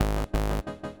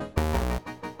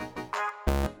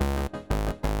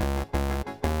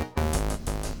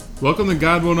Welcome to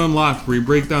God Mode Unlocked, where we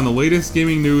break down the latest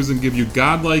gaming news and give you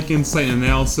godlike insight and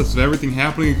analysis of everything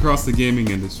happening across the gaming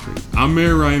industry. I'm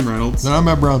Mayor Ryan Reynolds. And I'm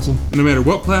Matt Brownson. And no matter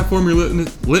what platform you're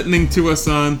listening to us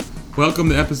on, welcome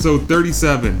to episode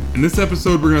 37. In this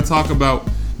episode, we're going to talk about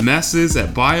messes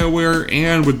at BioWare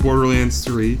and with Borderlands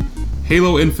 3.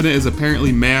 Halo Infinite is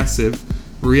apparently massive.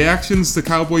 Reactions to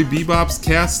Cowboy Bebop's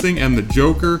casting and the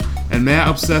Joker. And Matt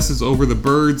obsesses over the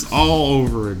birds all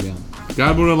over again.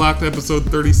 God Mode Unlocked episode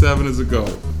 37 is a go.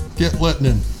 Get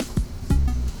Litnin.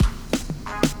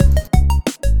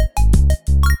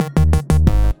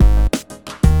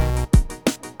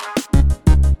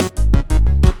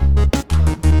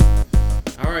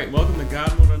 Alright, welcome to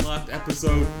God Mode Unlocked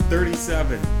episode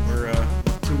 37. We're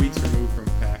 2 weeks removed from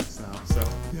PAX now, so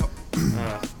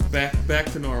back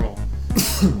to normal.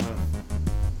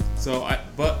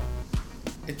 But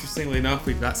interestingly enough,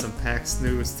 we've got some PAX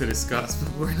news to discuss,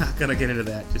 but we're not going to get into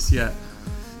that just yet.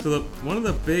 So one of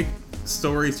the big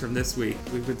stories from this week,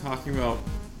 we've been talking about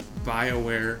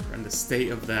BioWare and the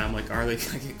state of them. Like, are they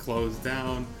going to get closed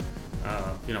down?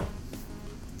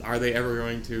 Are they ever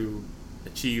going to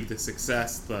achieve the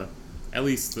success,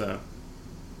 maybe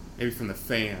from the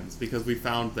fans? Because we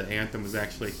found that Anthem was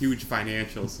actually a huge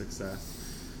financial success.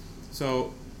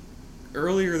 So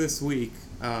earlier this week,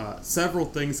 several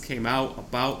things came out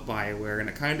about BioWare, and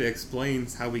it kind of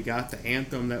explains how we got the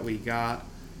Anthem that we got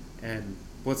and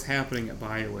what's happening at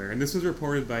BioWare. And this was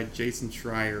reported by Jason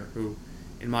Schreier, who,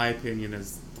 in my opinion,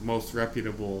 is the most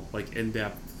reputable,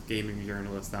 in-depth gaming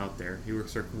journalist out there. He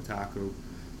works for Kotaku.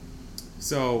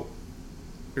 So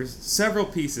there's several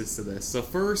pieces to this. So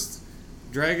first,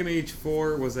 Dragon Age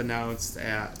 4 was announced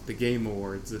at the Game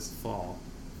Awards this fall.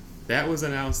 That was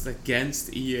announced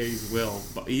against EA's will,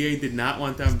 but EA did not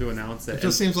want them to announce it.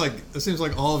 It seems like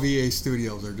all of EA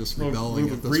studios are just rebelling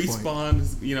at this Respawn, point.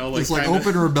 It's like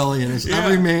open rebellion. It's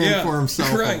every man for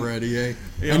himself over at EA,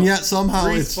 and yet somehow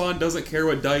Respawn doesn't care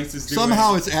what DICE is doing.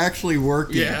 Somehow it's actually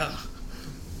working. Yeah.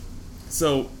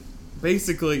 So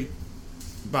basically,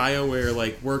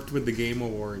 BioWare worked with the Game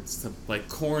Awards to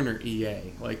corner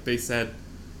EA. They said,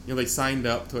 they signed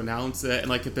up to announce it,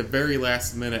 and at the very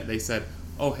last minute they said,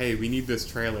 oh, hey, we need this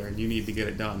trailer and you need to get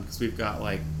it done because we've got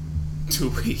 2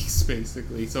 weeks,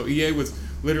 basically. So EA was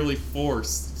literally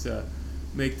forced to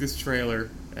make this trailer,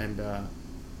 and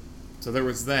so there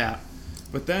was that.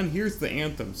 But then here's the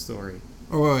Anthem story.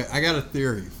 Oh, wait, I got a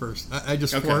theory first. I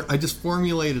just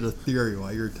formulated a theory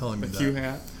while you were telling me that. Q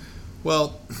hat?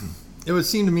 Well, it would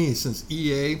seem to me, since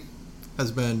EA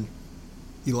has been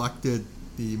elected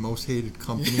the most hated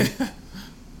company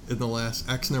in the last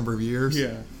X number of years.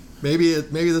 Yeah. Maybe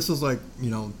this is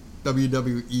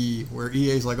WWE, where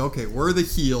EA's okay, we're the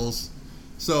heels,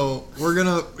 so we're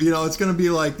gonna, it's gonna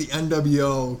be like the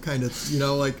NWO kind of,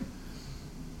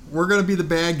 we're gonna be the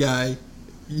bad guy.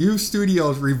 You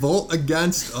studios revolt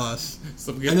against us,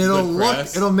 and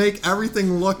it'll make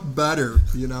everything look better,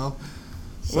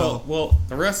 So, well,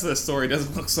 the rest of the story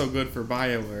doesn't look so good for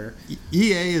BioWare.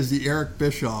 EA is the Eric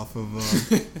Bischoff of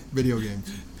video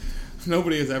games.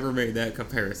 Nobody has ever made that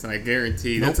comparison, I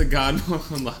guarantee. Nope. That's a God Mode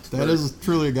Unlocked. That is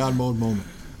truly a God Mode moment.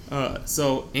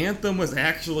 So Anthem was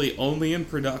actually only in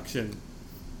production,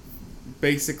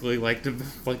 basically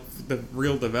the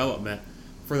real development,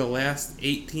 for the last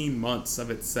 18 months of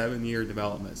its 7-year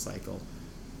development cycle.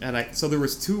 And so there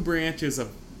was 2 branches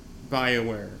of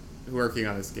BioWare working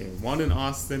on this game, one in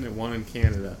Austin and one in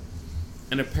Canada.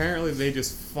 And apparently they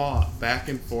just fought back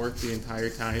and forth the entire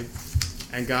time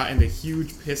and got into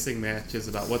huge pissing matches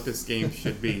about what this game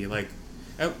should be. But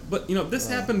this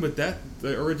happened with the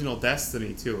original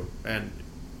Destiny too. And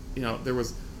there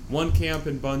was one camp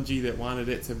in Bungie that wanted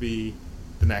it to be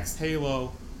the next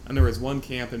Halo, and there was one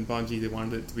camp in Bungie that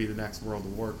wanted it to be the next World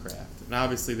of Warcraft. And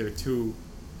obviously they're two.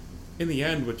 In the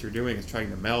end, what you're doing is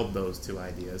trying to meld those two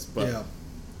ideas. But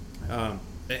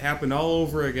it happened all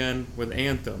over again with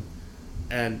Anthem,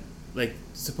 and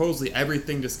supposedly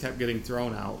everything just kept getting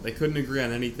thrown out. They couldn't agree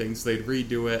on anything, so they'd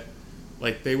redo it.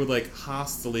 They would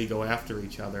hostilely go after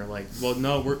each other. Well,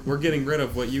 no, we're getting rid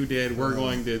of what you did. We're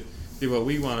going to do what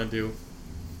we want to do.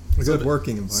 A good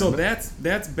working environment. So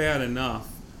that's bad enough.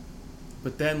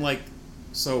 But then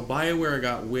so BioWare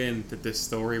got wind that this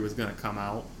story was going to come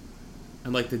out,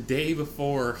 and the day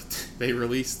before they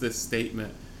released this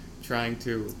statement,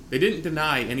 they didn't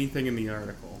deny anything in the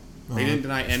article. They didn't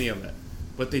deny any of it.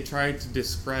 But they tried to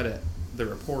discredit the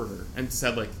reporter and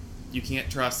said, you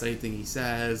can't trust anything he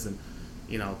says, and,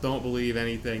 don't believe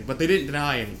anything. But they didn't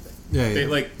deny anything.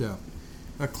 Yeah.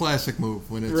 A classic move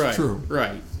when it's true.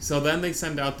 Right. So then they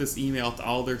send out this email to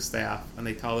all their staff, and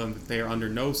they tell them that they are under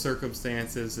no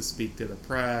circumstances to speak to the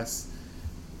press.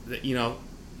 That,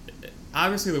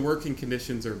 obviously the working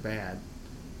conditions are bad,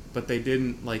 but they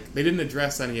didn't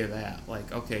address any of that.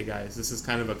 Like, okay, guys, this is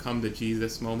kind of a come to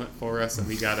Jesus moment for us, and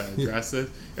we gotta address it.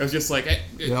 It was just like, hey,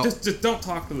 just don't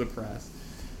talk to the press.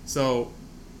 So,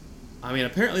 I mean,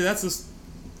 apparently that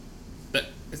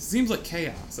it seems like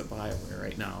chaos at BioWare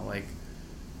right now. Like,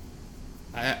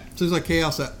 seems like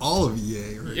chaos at all of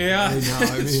EA right now.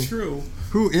 It's true.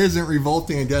 Who isn't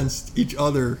revolting against each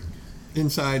other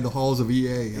inside the halls of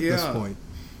EA at this point?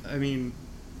 I mean,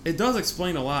 it does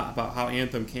explain a lot about how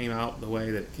Anthem came out the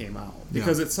way that it came out,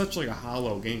 because it's such like a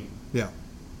hollow game. Yeah.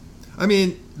 I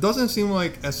mean, doesn't it seem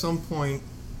like at some point,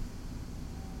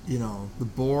 the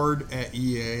board at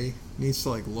EA needs to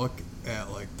like look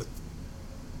at like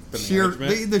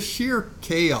the sheer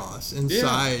chaos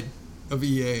inside of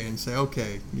EA and say,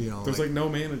 okay, there's like no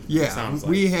management. Yeah,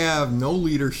 we have no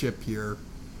leadership here.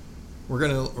 We're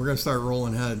gonna start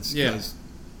rolling heads. Yeah.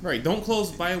 Right. Don't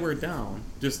close BioWare down.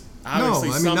 Just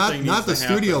obviously not the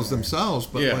studios themselves,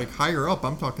 but like higher up.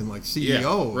 I'm talking like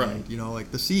CEO. Right. And,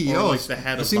 like the CEO. Like the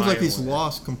head it of seems like he's BioWare.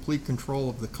 lost complete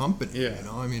control of the company. Yeah.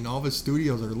 I mean, all of his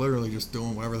studios are literally just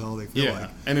doing whatever the hell they feel like.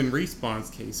 And in Respawn's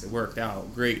case, it worked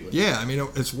out greatly. Yeah. I mean,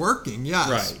 it's working. Yes.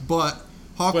 Right. But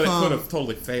how but come? It could have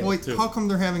totally failed too. How come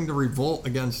they're having to revolt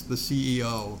against the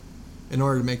CEO in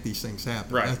order to make these things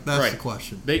happen? Right. That's the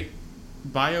question.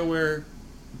 BioWare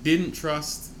didn't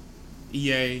trust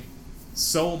EA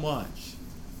so much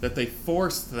that they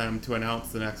forced them to announce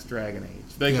the next Dragon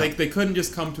Age. They couldn't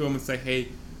just come to them and say, "Hey,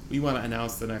 we want to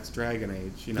announce the next Dragon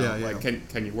Age.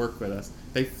 Can you work with us?"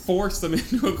 They forced them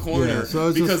into a corner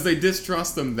because they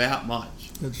distrust them that much.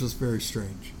 It's just very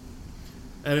strange.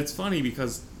 And it's funny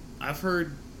because I've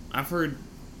heard. I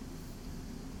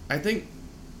think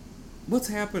what's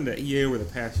happened at EA over the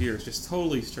past year is just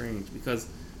totally strange, because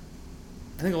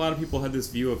I think a lot of people had this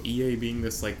view of EA being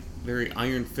this like very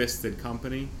iron-fisted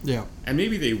company. Yeah. And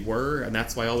maybe they were, and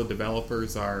that's why all the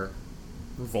developers are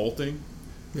revolting.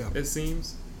 Yeah. It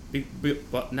seems.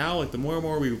 But now, like, the more and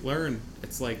more we learn,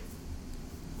 it's like,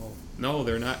 well, no,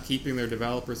 they're not keeping their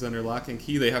developers under lock and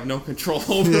key. They have no control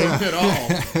over them at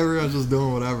all. Everyone's just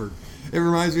doing whatever. It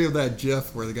reminds me of that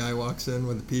GIF where the guy walks in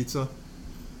with the pizza.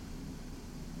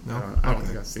 No? I don't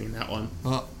think I've seen that one.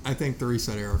 I think the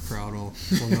Reset Era crowd will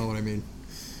know what I mean.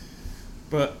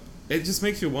 But it just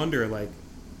makes you wonder, like,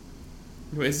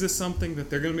 is this something that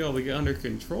they're going to be able to get under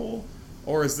control?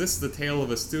 Or is this the tale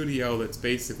of a studio that's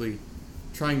basically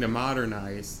trying to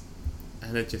modernize,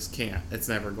 and it just can't? It's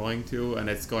never going to, and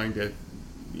it's going to,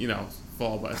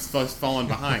 it's falling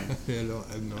behind. I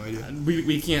have no idea.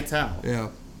 We can't tell. Yeah.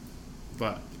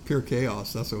 But pure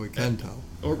chaos, that's what we can tell.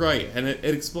 Oh, right, and it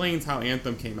explains how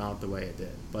Anthem came out the way it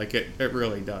did. Like, it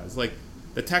really does. Like,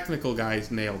 the technical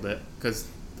guys nailed it, because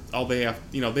all they have,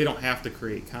 they don't have to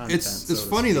create content. It's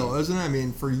funny though, isn't it? I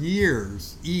mean, for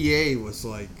years, EA was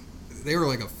like, they were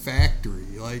like a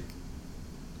factory. Like,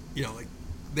 like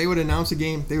they would announce a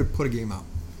game, they would put a game out.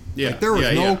 Yeah. Like, there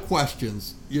was no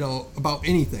questions, about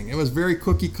anything. It was very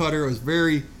cookie cutter. It was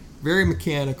very, very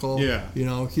mechanical. Yeah.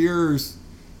 Here's,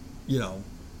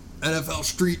 NFL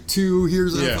Street 2,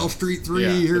 here's NFL Street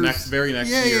 3, here's the very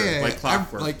next year, like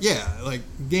clockwork. Like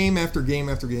game after game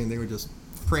after game, they would just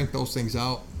crank those things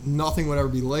out. Nothing would ever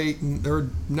be late, and there would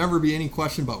never be any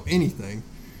question about anything.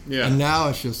 Yeah. And now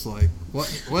it's just like,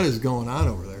 what is going on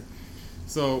over there?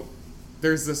 So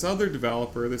there's this other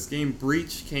developer. This game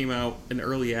Breach came out in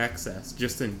early access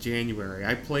just in January.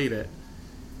 I played it.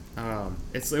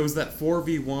 It was that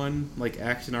 4v1 like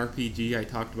action RPG. I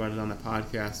talked about it on the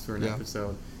podcast for an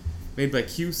episode. Made by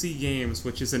QC Games,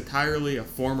 which is entirely a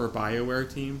former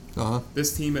BioWare team. Uh-huh.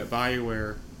 This team at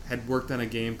BioWare had worked on a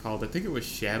game called, I think it was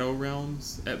Shadow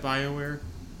Realms at BioWare,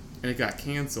 and it got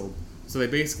canceled. So they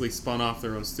basically spun off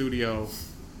their own studio,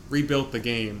 rebuilt the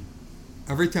game.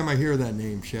 Every time I hear that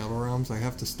name, Shadow Realms, I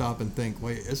have to stop and think,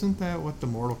 wait, isn't that what the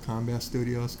Mortal Kombat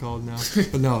studio is called now?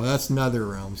 But no, that's Nether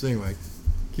Realms. Anyway,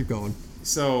 keep going.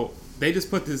 So they just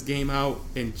put this game out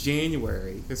in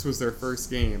January. This was their first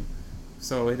game.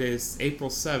 So it is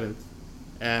April 7th,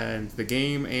 and the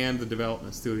game and the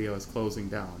development studio is closing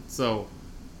down. So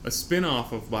a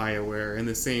spin-off of BioWare in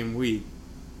the same week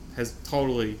has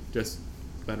totally just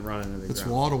been running into the ground. It's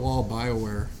wall-to-wall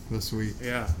BioWare this week.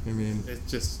 Yeah. I mean...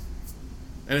 It's just...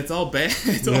 And it's all bad.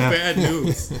 It's all bad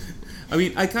news. I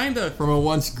mean, I kind of... From a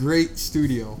once great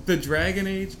studio. The Dragon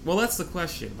Age... Well, that's the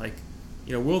question. Like,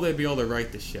 will they be able to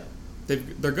write the ship?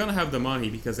 They're going to have the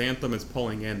money because Anthem is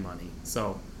pulling in money.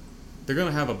 So... They're going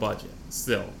to have a budget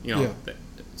still,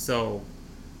 So,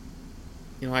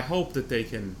 I hope that they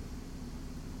can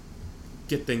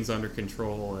get things under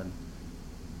control. And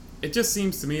it just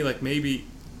seems to me like maybe,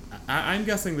 I'm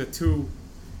guessing the two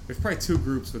there's probably two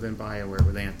groups within BioWare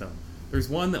with Anthem. There's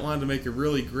one that wanted to make a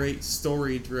really great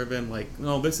story-driven, like,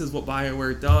 no, this is what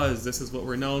BioWare does. This is what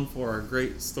we're known for, our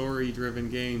great story-driven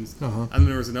games. Uh-huh. And then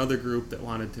there was another group that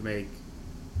wanted to make,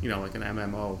 like an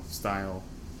MMO-style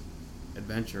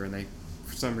adventure, and they,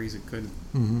 for some reason, couldn't.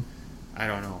 Mm-hmm. I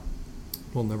don't know.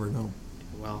 We'll never know.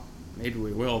 Well, maybe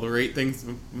we will. The rate things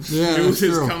Yeah, news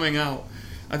is true. coming out.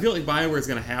 I feel like BioWare is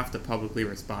going to have to publicly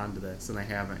respond to this, and they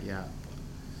haven't yet.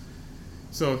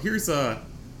 So here's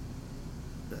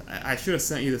I should have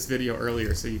sent you this video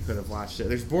earlier so you could have watched it.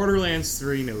 There's Borderlands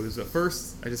 3 news, but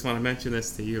first I just want to mention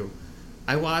this to you.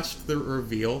 I watched the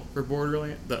reveal for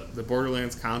Borderlands, the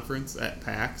Borderlands conference at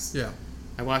PAX. Yeah.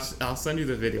 I'll send you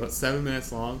the video. It's 7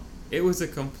 minutes long. It was a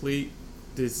complete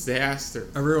disaster.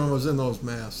 Everyone was in those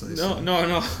masks.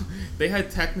 No. They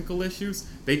had technical issues.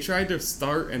 They tried to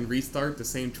start and restart the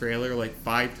same trailer like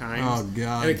 5 times. Oh,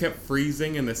 God. And it kept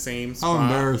freezing in the same spot. How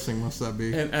embarrassing must that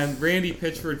be? And Randy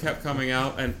Pitchford kept coming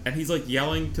out, and he's like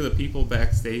yelling to the people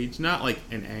backstage, not like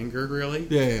in anger really.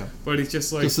 Yeah. But he's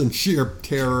just like Just in sheer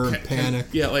terror and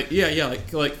panic.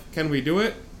 Like, can we do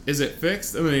it? Is it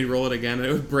fixed? And then he'd roll it again, and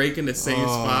it would break in the same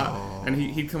spot. And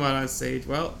he'd come out on stage.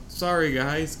 Well, sorry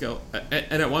guys, go.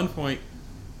 And at one point,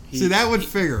 See, that would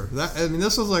figure.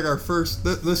 This was like our first.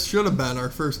 This should have been our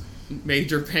first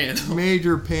major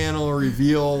panel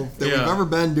reveal that we've ever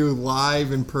been to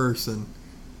live in person.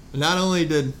 And not only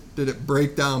did it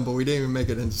break down, but we didn't even make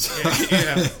it inside.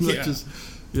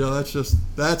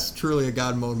 That's truly a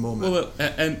God mode moment. Well,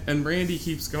 and Randy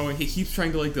keeps going. He keeps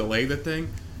trying to like delay the thing,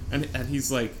 and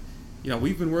he's like,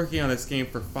 we've been working on this game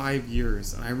for 5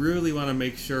 years, and I really want to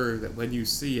make sure that when you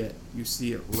see it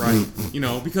right.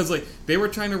 Because like they were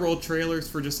trying to roll trailers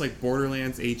for just like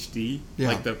Borderlands HD,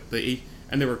 like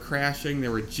and they were crashing, they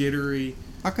were jittery.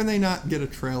 How can they not get a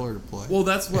trailer to play? Well,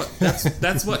 that's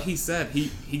what he said.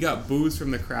 He got boos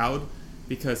from the crowd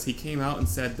because he came out and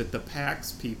said that the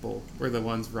PAX people were the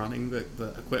ones running the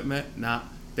equipment,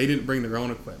 they didn't bring their own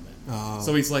equipment. Oh.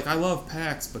 So he's like, I love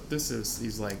PAX, but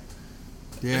he's like.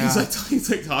 Yeah. He's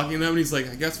like talking to them, and he's like,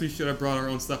 I guess we should have brought our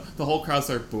own stuff. The whole crowd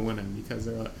started booing him because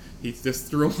they're like, he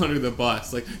just threw him under the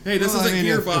bus. Like, hey, this is a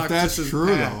Gearbox. If that's this is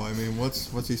true, PAX. though,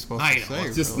 what's he supposed to I say? know,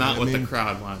 it's just really? not what the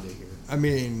crowd wanted to hear. I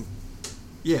don't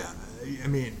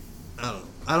know.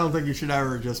 I don't think you should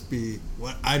ever just be,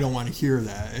 I don't want to hear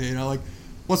that. Like,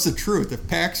 what's the truth? If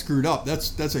PAX screwed up,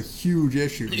 that's a huge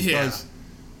issue.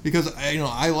 Because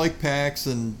I like PAX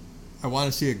and I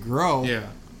want to see it grow. Yeah.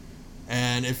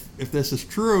 And if this is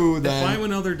true, then... If I'm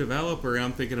another developer and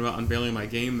I'm thinking about unveiling my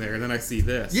game there, then I see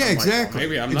this. Yeah, I'm exactly. Like, well,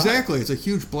 maybe I'm not. Exactly. It's a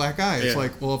huge black eye. It's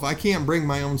like, well, if I can't bring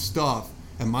my own stuff,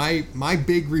 and my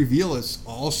big reveal is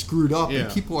all screwed up,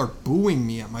 and people are booing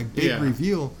me at my big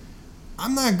reveal,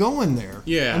 I'm not going there.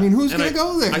 Yeah. Who's going to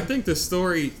go there? I think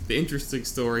the interesting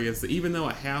story is that even though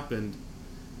it happened,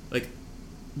 like,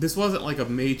 this wasn't like a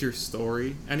major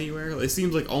story anywhere. It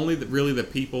seems like only really the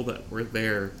people that were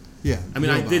there... Yeah.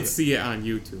 I did see it on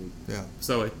YouTube. Yeah.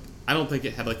 So I don't think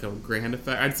it had like a grand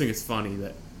effect. I just think it's funny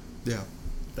that. Yeah.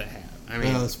 That had.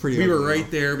 That's pretty. We were right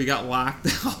there. We got locked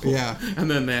out. Yeah. And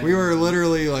then that. We were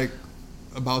literally like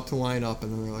about to line up,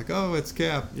 and then they're like, "Oh, it's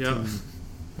Cap." Yeah.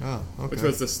 Oh, okay. Which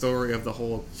was the story of the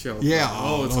whole show. Yeah.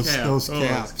 It's Cap. Those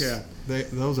caps. It's Cap.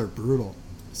 Those are brutal.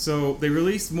 So they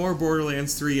released more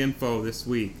Borderlands 3 info this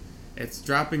week. It's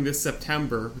dropping this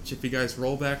September, which if you guys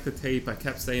roll back the tape, I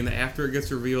kept saying that after it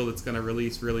gets revealed, it's going to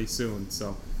release really soon.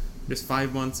 So, just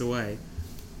 5 months away.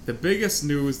 The biggest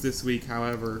news this week,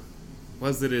 however,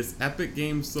 was that it's Epic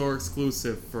Games Store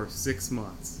exclusive for 6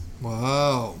 months.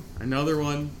 Wow. Another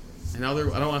one, I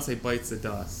don't want to say bites the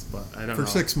dust, but I don't know. For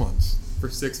 6 months. For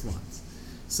 6 months.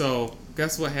 So,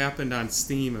 guess what happened on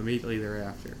Steam immediately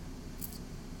thereafter?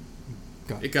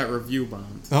 It got review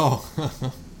bombed.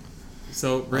 Oh.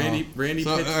 So Randy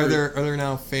Pitchford, are there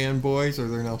now fanboys? Or are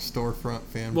there now storefront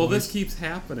fanboys? Well, this keeps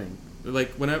happening.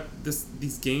 Like whenever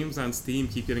these games on Steam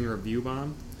keep getting review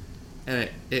bombed, and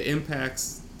it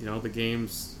impacts the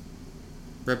game's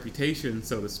reputation,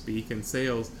 so to speak, and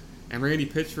sales. And Randy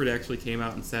Pitchford actually came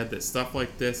out and said that stuff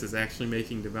like this is actually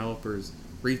making developers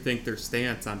rethink their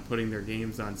stance on putting their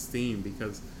games on Steam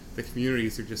because the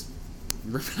communities are just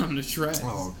ripping them to shreds.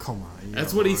 Oh, come on.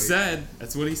 That's what he said.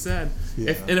 Yeah.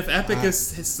 If Epic is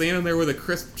standing there with a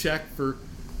crisp check for,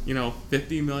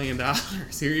 $50 million,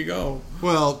 here you go.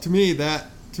 Well, to me that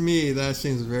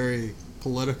seems very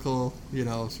political.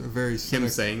 It's very cynical.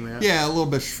 Him saying that. Yeah, a little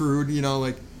bit shrewd.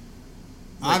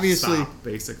 Obviously, stop,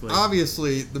 basically.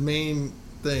 Obviously, the main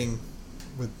thing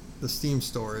with the Steam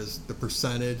store is the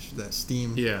percentage that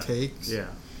Steam takes. Yeah.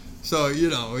 So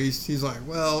he's like,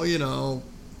 well,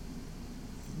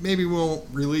 maybe we won't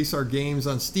release our games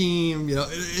on Steam.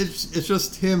 It's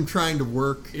just him trying to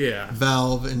work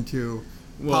Valve into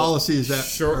policies that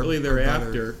shortly are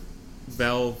thereafter, better.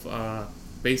 Valve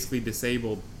basically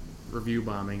disabled review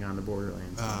bombing on the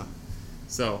Borderlands game.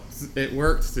 So it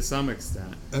worked to some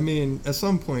extent. I mean, at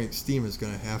some point, Steam is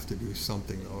going to have to do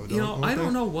something, though. I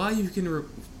don't know why you can.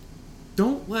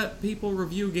 Don't let people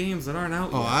review games that aren't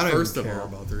out yet. I don't first even of care all.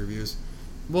 about the reviews.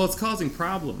 Well, it's causing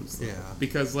problems. Though,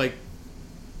 because if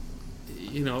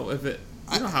you know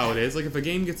how it is. Like if a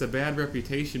game gets a bad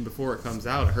reputation before it comes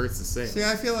out, it hurts the sales. See,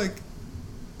 I feel like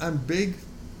on big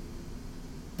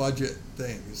budget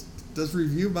things, does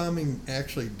review bombing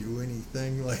actually do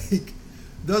anything? Like,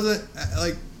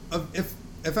 if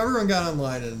everyone got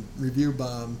online and review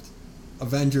bombed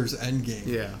Avengers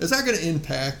Endgame, is that going to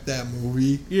impact that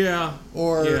movie? Yeah.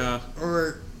 Or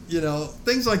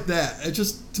things like that.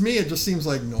 To me, it just seems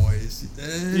like noise.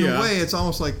 And in a way, it's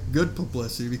almost like good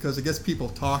publicity because it gets people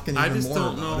talking even more about it. I just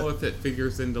don't know if it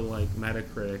figures into like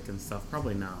Metacritic and stuff.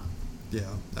 Probably not. Yeah,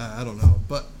 I don't know,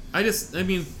 but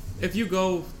if you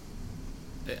go,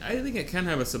 I think it can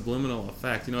have a subliminal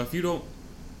effect. If you don't.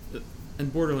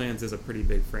 And Borderlands is a pretty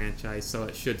big franchise, so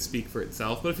it should speak for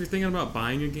itself. But if you're thinking about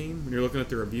buying a game and you're looking at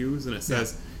the reviews and it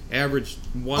says average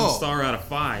 1 star out of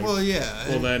 5, well, yeah.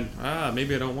 Well, then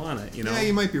maybe I don't want it. Yeah,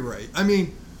 you might be right. I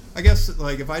mean, I guess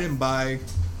like if I didn't buy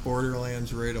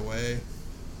Borderlands right away,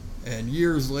 and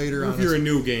years later, if you're a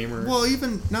new gamer, well,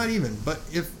 not even, but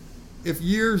if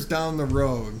years down the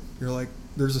road you're like,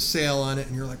 there's a sale on it,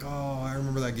 and you're like, oh, I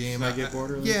remember that game. Should I get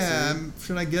Borderlands? Yeah,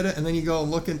 should I get it? And then you go and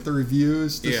look at the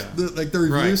reviews, the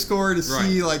review score to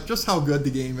see like just how good the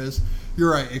game is.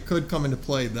 You're right; it could come into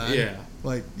play then. Yeah.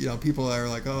 Like people are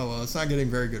like, oh well, it's not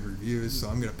getting very good reviews, so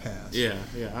I'm gonna pass. Yeah.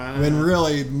 When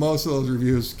really most of those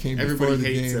reviews came before the game.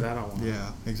 Everybody hates it. I don't want it.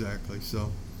 Yeah, exactly. So.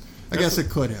 I guess it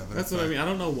could have. That's what I mean. I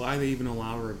don't know why they even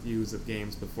allow reviews of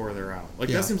games before they're out. Like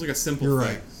that seems like a simple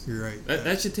thing. You're right.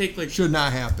 That should take should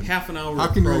not happen. Half an hour. How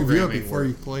can you review it before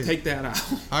you played it? Take that out.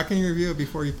 How can you review it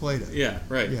before you played it? Yeah,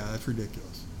 right. Yeah, that's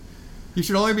ridiculous. You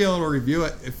should only be able to review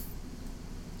it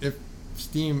if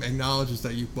Steam acknowledges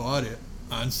that you bought it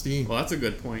on Steam. Well, that's a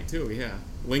good point too. Yeah,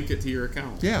 link it to your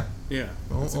account. Yeah.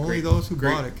 Only those who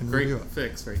bought it can review it. Great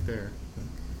fix right there.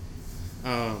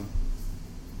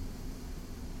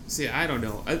 See, I don't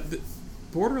know.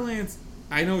 Borderlands,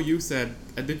 I know you said...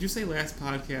 did you say last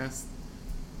podcast?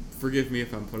 Forgive me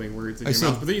if I'm putting words in your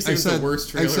mouth, but then you said it's the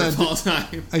worst trailer of all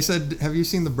time. I said, have you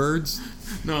seen The Birds?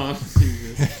 No,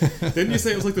 didn't you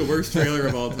say it was like the worst trailer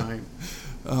of all time?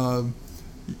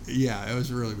 Yeah, it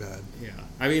was really bad. Yeah.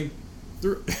 I mean,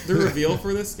 the reveal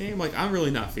for this game, like, I'm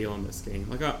really not feeling this game.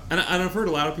 Like, and I've heard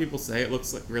a lot of people say it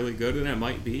looks like really good, and it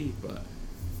might be, but...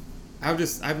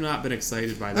 I've not been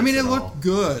excited by this. I mean, it looked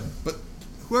good, but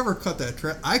whoever cut that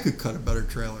trailer, I could cut a better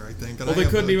trailer, I think. Well, they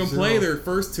couldn't even play their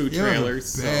first two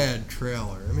trailers. Bad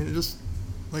trailer. I mean, it just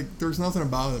there's nothing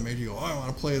about it that made you go, oh, I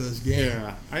want to play this game.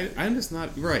 Yeah, I'm just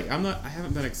not right. I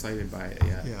haven't been excited by it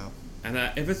yet. Yeah. And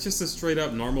if it's just a straight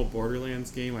up normal Borderlands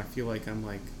game, I feel like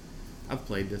I've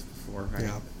played this before.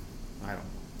 Yeah. I don't know.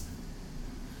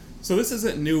 So this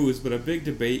isn't news, but a big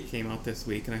debate came out this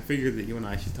week, and I figured that you and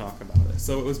I should talk about it.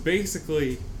 So it was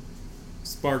basically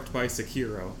sparked by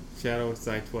Sekiro, Shadows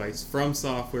Die Twice, From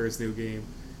Software's new game.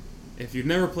 If you've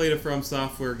never played a From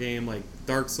Software game like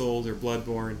Dark Souls or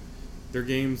Bloodborne, their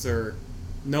games are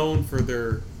known for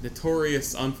their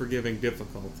notorious unforgiving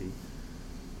difficulty.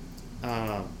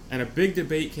 And a big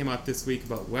debate came out this week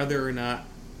about whether or not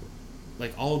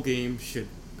all games should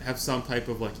have some type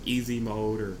of easy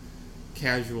mode or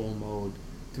casual mode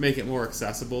to make it more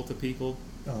accessible to people.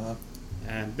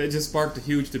 And it just sparked a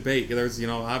huge debate. There's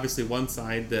obviously one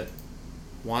side that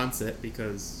wants it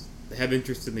because they have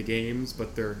interest in the games,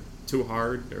 but they're too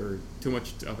hard or too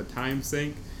much of a time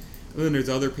sink. And then there's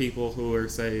other people who are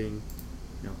saying,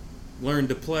 learn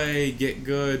to play, get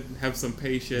good, have some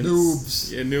patience.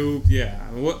 Noobs. Yeah.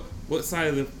 I mean, what side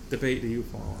of the debate do you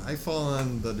fall on? I fall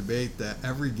on the debate that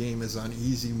every game is on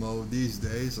easy mode these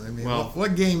days. I mean,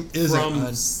 what game isn't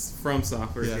on... From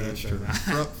Software games? That's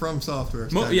true. From Software.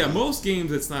 Most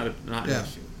games it's not an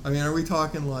issue. I mean, are we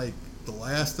talking like The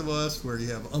Last of Us, where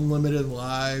you have unlimited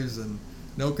lives and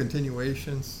no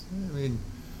continuations? I mean...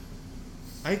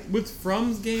 with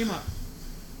From's game...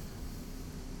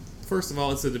 First of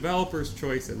all, it's the developer's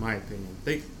choice, in my opinion.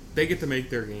 They get to make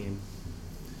their game.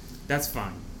 That's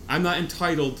fine. I'm not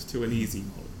entitled to an easy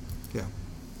mode. Yeah.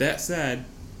 That said,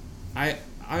 I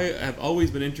have always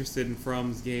been interested in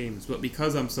From's games, but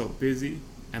because I'm so busy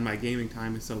and my gaming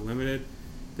time is so limited,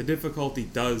 the difficulty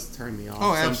does turn me off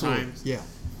sometimes. Absolutely. Yeah.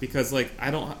 Because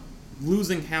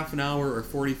losing half an hour or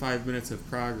 45 minutes of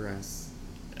progress,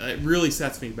 it really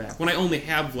sets me back when I only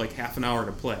have like half an hour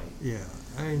to play. Yeah,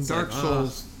 I mean, It's Dark like,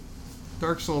 Souls.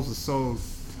 Dark Souls is so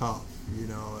tough.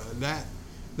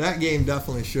 That game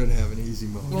definitely should have an easy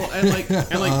mode. Well, and like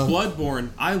Bloodborne,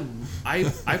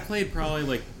 I played probably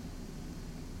like,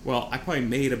 well, I probably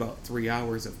made about 3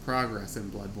 hours of progress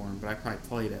in Bloodborne, but I probably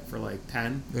played it for like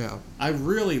 10. Yeah. I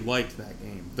really liked that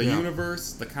game. The Yeah.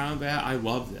 universe, the combat, I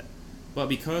loved it. But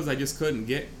because I just couldn't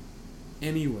get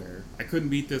anywhere, I couldn't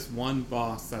beat this one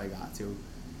boss that I got to.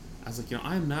 I was like,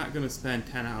 I'm not going to spend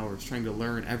 10 hours trying to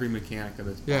learn every mechanic of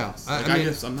this boss. Yeah,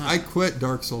 Like, I'm not. I quit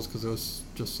Dark Souls because it was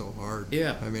just so hard.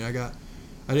 Yeah. I mean, I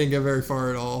didn't get very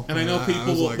far at all. And I know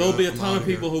was like, there'll be a I'm ton of outta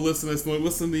here. people who listen to this and like,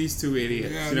 listen to these two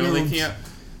idiots. Yeah, They noobs. can't.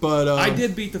 But I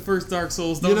did beat the first Dark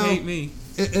Souls. Don't hate me.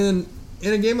 in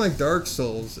a game like Dark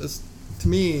Souls, to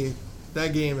me,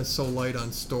 that game is so light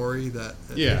on story that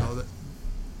that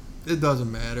it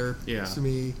doesn't matter to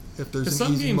me if there's an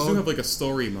some easy games mode. do have like a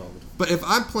story mode. But if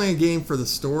I'm playing a game for the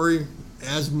story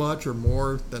as much or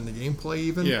more than the gameplay,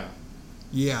 even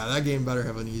that game better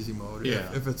have an easy mode.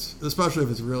 Yeah. If it's especially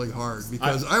if it's really hard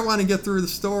because I want to get through the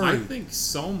story. I think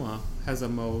Soma has a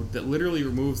mode that literally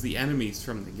removes the enemies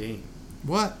from the game.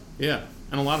 What? Yeah,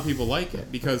 and a lot of people like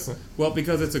it because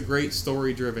it's a great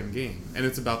story-driven game and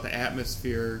it's about the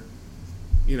atmosphere.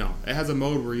 It has a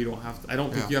mode where you don't have to. I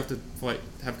don't think you have to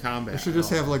have combat. It should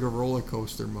just have like a roller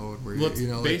coaster mode where that's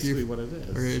basically what it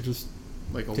is. Or it just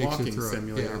like a takes you walking through it.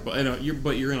 simulator, Yeah.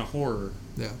 but you're in a horror.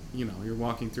 Yeah. You're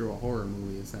walking through a horror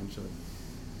movie essentially.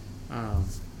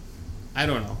 I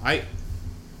don't know. I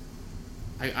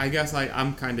guess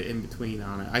I'm kind of in between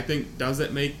on it. I think, does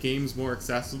it make games more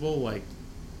accessible? Like,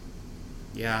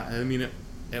 yeah, I mean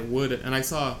it would. And I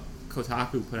saw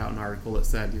Kotaku put out an article that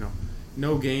said,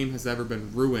 no game has ever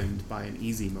been ruined by an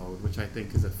easy mode, which I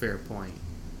think is a fair point.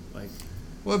 Like,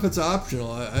 well, if it's optional,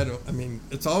 I don't. I mean,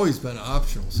 it's always been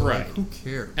optional, so right. like, who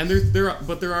cares? And there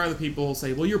are the people who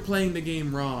say, well, you're playing the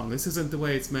game wrong. This isn't the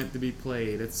way it's meant to be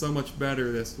played. It's so much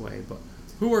better this way. But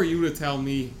who are you to tell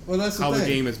me how the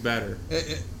game is better?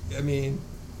 I mean,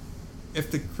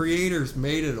 if the creators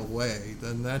made it a way,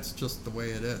 then that's just the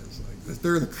way it is. Like, if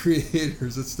they're the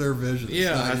creators, it's their vision.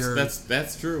 Yeah,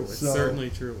 that's true. It's certainly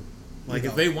true. Like,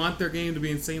 if they want their game to be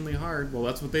insanely hard, well,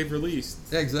 that's what they've released.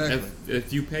 Yeah, exactly.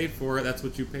 If you paid for it, that's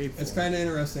what you paid for. It's kind of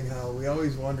interesting how we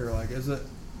always wonder, like, is it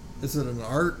an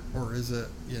art or is it,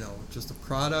 just a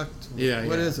product? Yeah,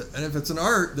 What is it? And if it's an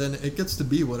art, then it gets to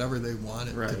be whatever they want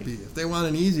it to be. If they want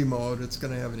an easy mode, it's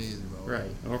going to have an easy mode.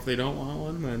 Right. Or if they don't want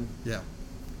one, then... Yeah.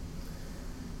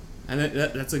 And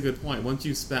that's a good point. Once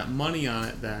you spent money on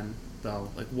it, then, though,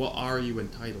 like, what are you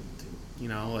entitled to?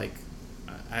 Like,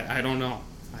 I don't know.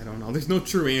 I don't know. There's no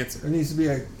true answer. There needs to be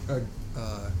a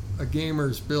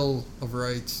gamer's bill of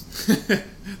rights.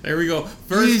 There we go.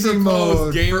 First easy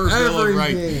mode gamer bill of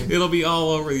rights. Game. It'll be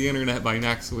all over the internet by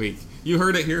next week. You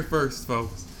heard it here first,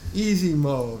 folks. Easy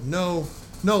mode. No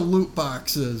loot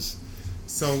boxes.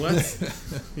 So let's...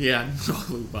 yeah, no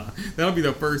loot box. That'll be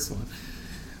the first one.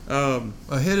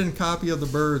 A hidden copy of the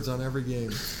birds on every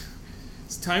game.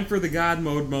 It's time for the God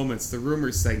Mode Moments, the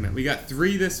rumors segment. We got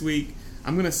 3 this week.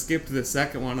 I'm going to skip to the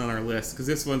second one on our list because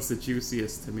this one's the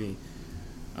juiciest to me.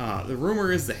 The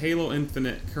rumor is that Halo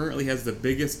Infinite currently has the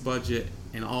biggest budget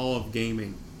in all of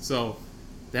gaming. So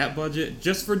that budget,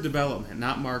 just for development,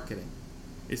 not marketing,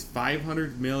 is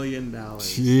 $500 million.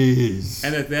 Jeez.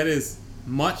 And that is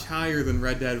much higher than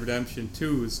Red Dead Redemption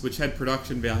 2's, which had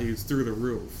production values through the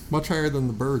roof. Much higher than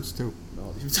the birds, too.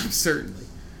 Well, certainly.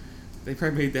 They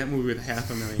probably made that movie with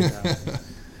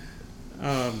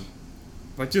 $500,000.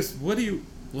 But just, when I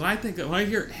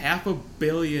hear $500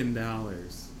 million,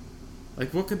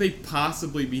 like, what could they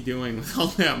possibly be doing with all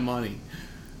that money?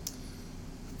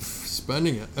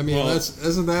 Spending it. I mean,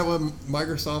 isn't that what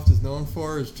Microsoft is known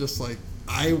for? Is just like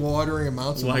eye-watering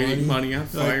amounts of money. Lighting money on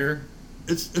fire.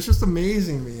 It's just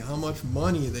amazing to me how much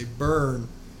money they burn.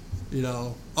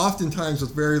 Oftentimes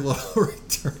with very low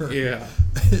return. Yeah.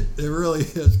 It really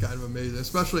is kind of amazing,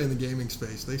 especially in the gaming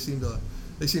space. They seem to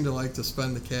like to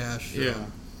spend the cash.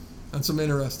 On some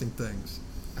interesting things.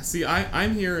 See,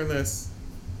 I'm hearing this.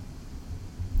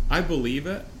 I believe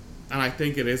it, and I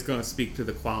think it is going to speak to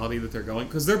the quality that they're going,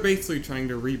 because they're basically trying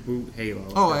to reboot Halo.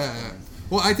 Oh yeah.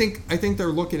 Well, I think they're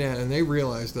looking at it and they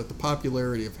realize that the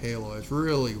popularity of Halo has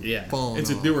really fallen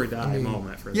it's off. a do or die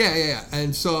moment for them. Yeah.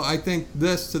 And so I think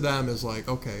this to them is like,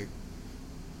 okay,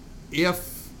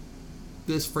 if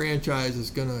this franchise is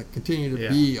going to continue to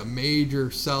be a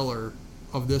major seller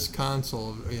of this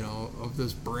console, of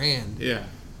this brand,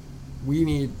 we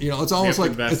need, it's almost have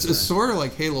like to invest in it's it. sort of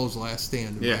like Halo's Last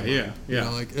Stand. In Yeah, my mind. yeah, yeah.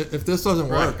 Like if this doesn't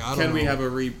work, I don't know. Can we have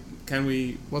Can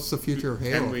we? What's the future of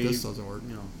Halo if this doesn't work?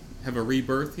 Have a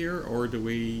rebirth here, or do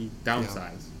we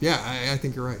downsize? Yeah, I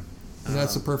think you're right. And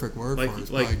that's the perfect word for it. It's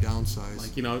probably downsize.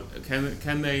 Like,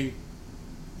 can they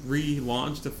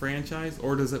relaunch the franchise,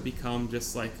 or does it become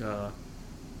just like a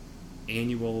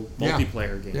annual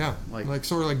multiplayer game? Yeah, like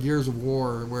sort of like Gears of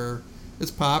War, where it's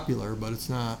popular, but it's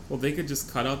not. Well, they could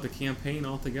just cut out the campaign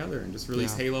altogether and just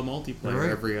release Halo multiplayer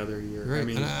every other year. Right. I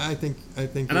mean, and I think.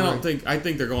 And I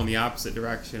think they're going the opposite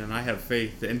direction. And I have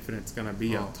faith that Infinite's going to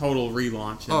be a total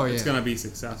relaunch. And it's going to be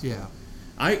successful. Yeah.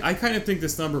 I kind of think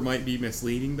this number might be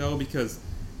misleading though, because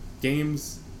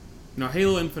games,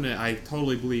 Halo Infinite, I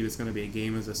totally believe it's going to be a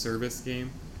game as a service game.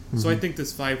 Mm-hmm. So I think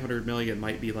this 500 million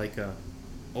might be like a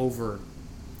over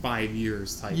 5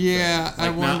 years type. Yeah, thing.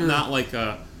 Like, I wonder. Not like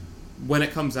a. When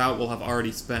it comes out, we'll have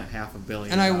already spent $500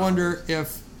 million. And I wonder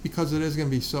if, because it is going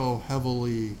to be so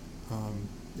heavily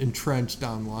entrenched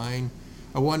online,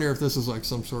 I wonder if this is like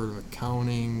some sort of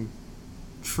accounting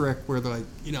trick where they're like,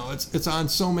 it's on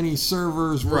so many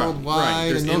servers worldwide. Right.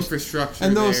 There's and those, infrastructure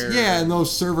and those, there. Yeah, and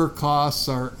those server costs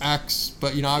are X,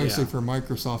 but obviously for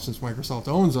Microsoft, since Microsoft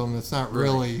owns them, it's not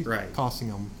really costing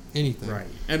them anything. Right.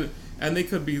 And they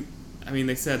could be,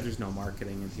 they said there's no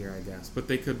marketing in here, I guess, but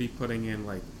they could be putting in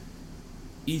like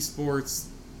esports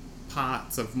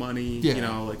pots of money, who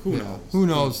knows? Who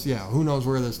knows? Yeah, who knows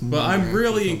where this. But I'm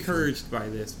really encouraged by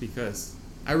this because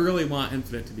I really want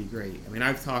Infinite to be great.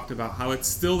 I've talked about how it's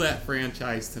still that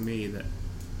franchise to me that,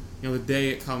 the day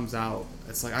it comes out,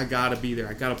 it's like I gotta be there.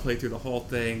 I gotta play through the whole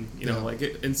thing. Like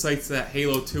it incites that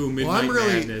Halo 2 Midnight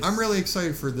Madness. I'm really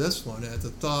excited for this one at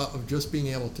the thought of just being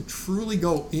able to truly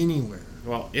go anywhere.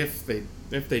 Well, if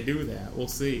they do that, we'll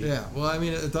see. Yeah, well,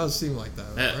 it does seem like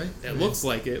that, right? It looks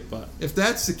like it, but if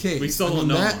that's the case, we still don't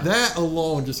know. That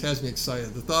alone just has me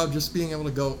excited. The thought of just being able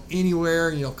to go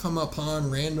anywhere, come upon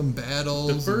random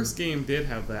battles. The first game did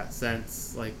have that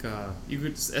sense, like you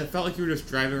could. It felt like you were just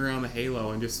driving around the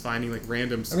Halo and just finding like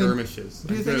random skirmishes.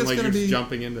 Do you think it's going to be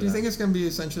jumping into? Do you think it's going to be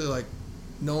essentially like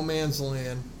No Man's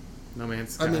Land? No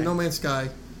Man's Sky. No Man's Sky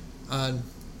on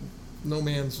No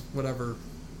Man's whatever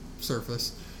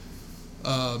surface.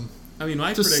 My just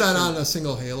prediction, set on a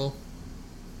single Halo.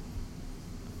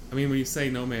 When you say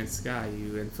No Man's Sky,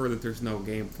 you infer that there's no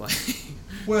gameplay.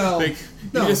 Well, you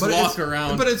just walk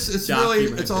around. But it's really,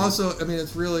 it's also,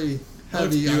 it's really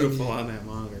heavy. It looks beautiful on that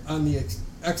monitor. On the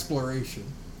exploration.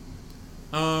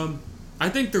 I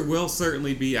think there will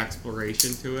certainly be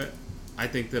exploration to it. I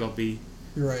think that'll be.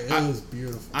 You're right. It is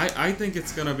beautiful. I think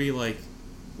it's gonna be like.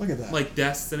 Look at that. Like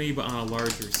Destiny, but on a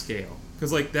larger scale.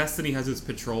 Because like Destiny has its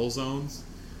patrol zones,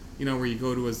 where you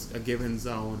go to a given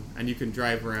zone and you can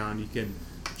drive around. You can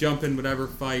jump in whatever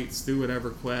fights, do whatever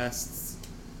quests,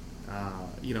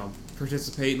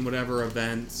 participate in whatever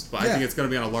events. But I think it's going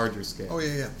to be on a larger scale. Oh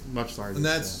yeah, much larger. And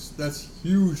that's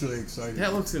hugely exciting.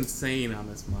 That looks insane on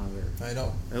this monitor. I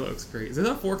know. It looks great. Is it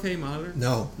a 4K monitor?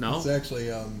 No. No. It's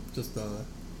actually just a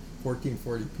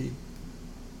 1440p.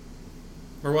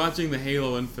 We're watching the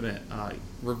Halo Infinite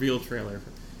reveal trailer.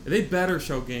 They better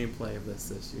show gameplay of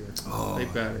this year. Oh, they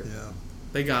better. Yeah.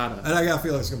 They gotta. And I gotta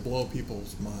feel like it's gonna blow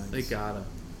people's minds. They gotta.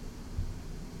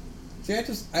 See,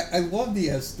 I love the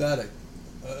aesthetic,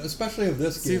 especially of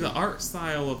this game. See, the art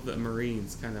style of the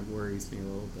Marines kind of worries me a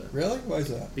little bit. Really? Why is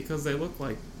that? Because they look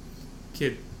like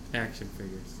kid action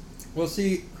figures. Well,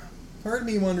 see, part of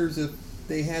me wonders if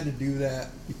they had to do that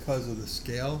because of the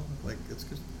scale. Like, it's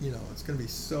just, it's going to be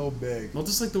so big. Well,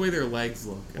 just like the way their legs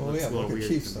look. It looks a little like weird.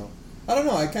 Chiefs, though. I don't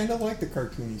know. I kind of like the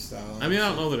cartoony style. I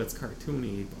don't know that it's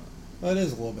cartoony, but. Well, it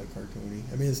is a little bit cartoony.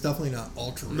 It's definitely not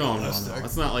ultra realistic. No.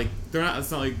 It's not like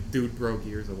It's not like Dude Bro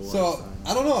Gears of War. So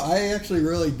I don't know. I actually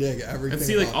really dig everything. And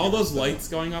see, like all those lights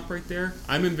going up right there.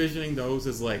 I'm envisioning those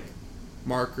as like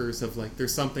markers of like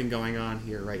there's something going on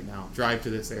here right now. Drive to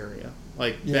this area,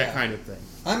 that kind of thing.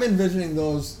 I'm envisioning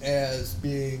those as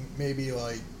being maybe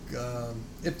like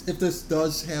if this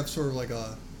does have sort of like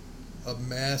a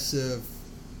massive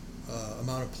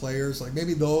amount of players, like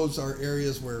maybe those are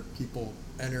areas where people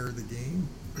enter the game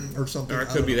or something. Or it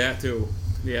could be that too.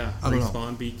 Yeah,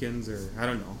 respawn beacons, or I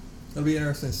don't know. It'll be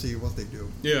interesting to see what they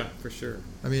do. Yeah, for sure.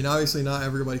 Obviously not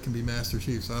everybody can be Master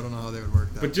Chief, so I don't know how they would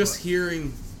work that. But just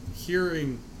hearing,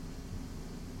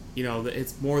 that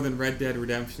it's more than Red Dead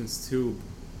Redemption's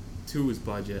 2's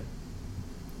budget.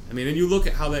 And you look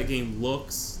at how that game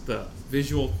looks, the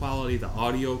visual quality, the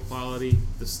audio quality,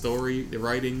 the story, the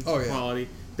writing quality.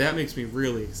 That makes me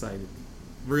really excited.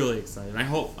 Really excited.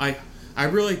 I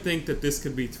really think that this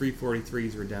could be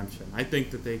 343's redemption. I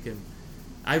think that they can.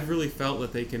 I've really felt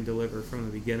that they can deliver from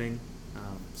the beginning.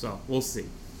 So we'll see.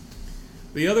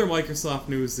 The other Microsoft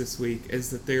news this week is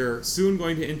that they're soon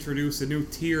going to introduce a new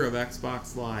tier of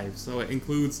Xbox Live. So it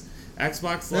includes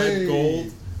Xbox Live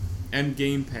Gold and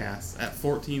Game Pass at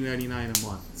 $14.99 a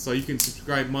month. So you can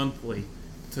subscribe monthly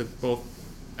to both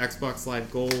Xbox Live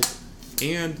Gold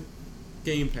and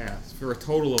Game Pass for a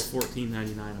total of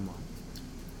 $14.99 a month.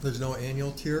 There's no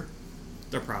annual tier?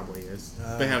 There probably is.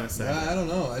 They haven't said it. I don't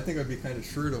know. I think it would be kind of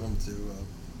shrewd of them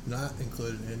to not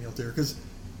include an annual tier, because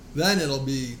then it'll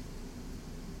be...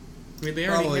 I mean, they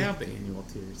already have the annual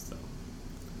tiers, though.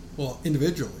 Well,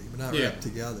 individually, but not wrapped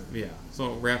together. Yeah,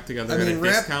 so wrapped together at a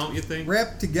discount, you think?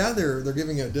 Wrapped together, they're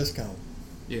giving you a discount.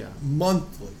 Yeah.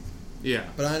 Monthly. Yeah.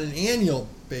 But on an annual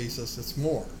basis, it's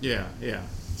more. Yeah, yeah.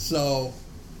 So,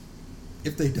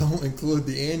 if they don't include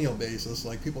the annual basis,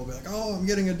 like, people will be like, oh, I'm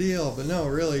getting a deal. But no,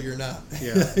 really, you're not.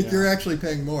 Yeah, You're actually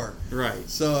paying more. Right.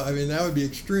 So, I mean, that would be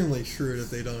extremely shrewd if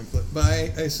they don't include. But I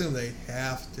assume they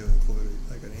have to include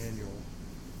it, like an annual.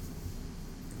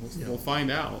 We'll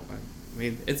find out. I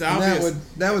mean, it's obvious.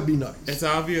 That would be nice. It's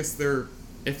obvious they're,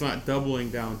 if not doubling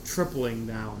down, tripling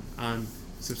down on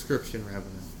subscription revenue.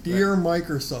 Dear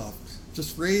Microsoft,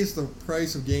 just raise the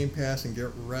price of Game Pass and get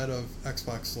rid of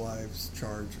Xbox Live's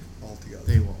charge altogether.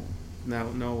 They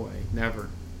won't. No way. Never.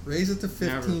 Raise it to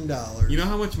 $15. Never. You know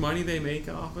how much money they make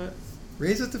off it?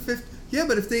 Raise it to $15. Yeah,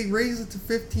 but if they raise it to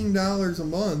 $15 a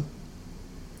month,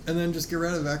 and then just get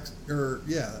rid of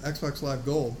Xbox Live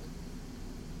Gold,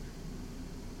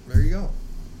 there you go.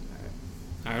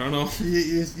 I don't know.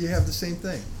 You have the same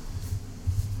thing.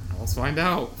 Let's find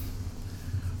out.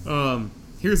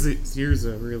 Here's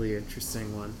a really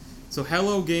interesting one. So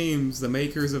Hello Games, the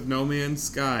makers of No Man's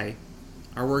Sky,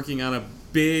 are working on a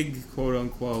big quote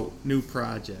unquote new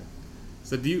project.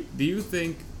 So do you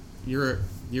think, your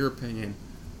opinion,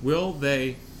 will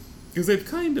they, because they've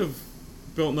kind of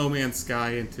built No Man's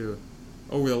Sky into,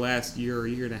 over the last year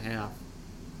and a half,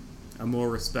 a more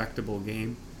respectable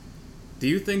game. Do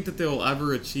you think that they'll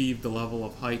ever achieve the level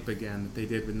of hype again that they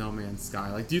did with No Man's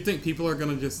Sky? Like, do you think people are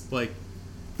going to just, like,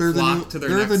 flock to their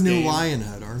next game? They're the new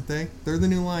Lionhead, aren't they? They're the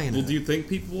new Lionhead. Well, do you think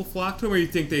people will flock to them, or do you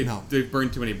think they've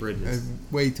burned too many bridges?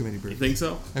 Way too many bridges. You think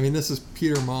so? I mean, this is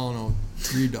Peter Molyneux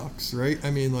Redux, right?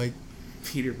 I mean, like...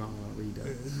 Peter Molyneux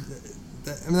Redux.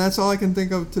 I mean, that's all I can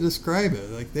think of to describe it.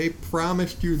 Like, they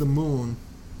promised you the moon,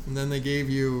 and then they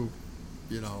gave you,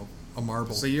 a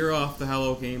marble. So you're off the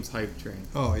Hello Games hype train.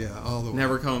 Oh, yeah, all the way.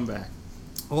 Never coming back.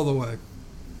 All the way.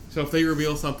 So if they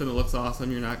reveal something that looks awesome,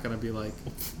 you're not going to be like...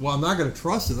 Well, I'm not going to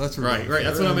trust it. That's right.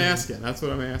 That's what I'm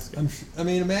asking. I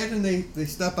mean, imagine they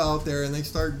step out there and they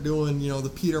start doing, the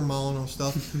Peter Molyneux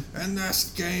stuff. In this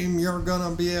game, you're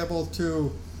going to be able to...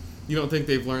 You don't think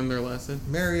they've learned their lesson?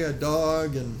 Marry a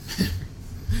dog and...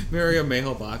 Marry a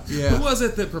mailbox. Yeah. Who was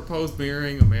it that proposed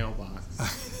marrying a mailbox?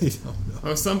 I don't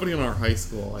know. Oh, somebody in our high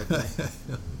school, I think.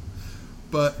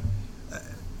 But,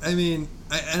 I mean,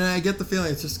 I get the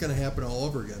feeling it's just going to happen all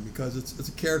over again, because it's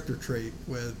a character trait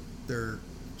with their...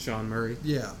 Sean Murray?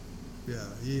 Yeah.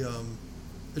 He,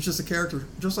 it's just a character,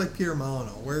 just like Peter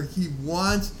Molyneux, where he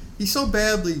so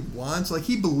badly wants, like,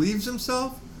 he believes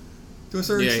himself to a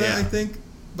certain extent, I think,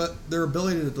 but their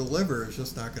ability to deliver is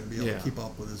just not going to be able to keep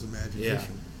up with his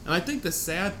imagination. Yeah. And I think the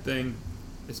sad thing,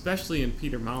 especially in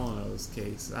Peter Molyneux's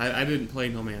case, I didn't play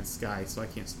No Man's Sky, so I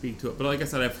can't speak to it, but like I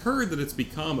said, I've heard that it's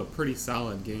become a pretty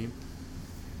solid game,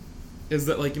 is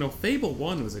that, like, Fable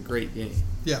 1 was a great game.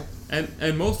 Yeah.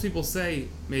 And most people say,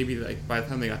 maybe, like, by the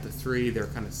time they got to 3, they're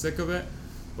kind of sick of it,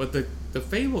 but the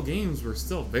Fable games were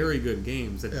still very good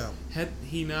games, and had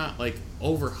he not, like,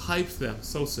 overhyped them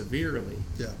so severely,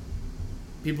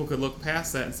 people could look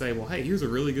past that and say, well, hey, here's a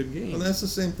really good game. Well, that's the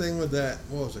same thing with that,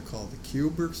 what was it called, the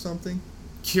Cube or something?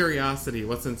 Curiosity,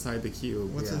 what's inside the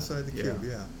cube. What's inside the cube,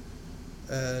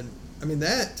 And, I mean,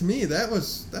 that, to me,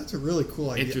 that's a really cool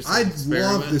idea. I'd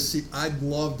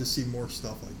love to see more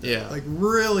stuff like that. Yeah. Like,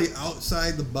 really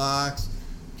outside the box,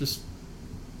 just,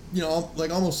 like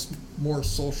almost more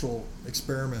social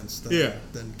experiments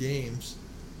than games.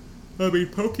 I mean,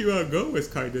 Pokemon Go is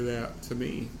kind of that to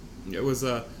me. It was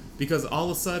because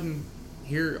all of a sudden,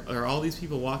 here are all these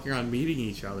people walking around meeting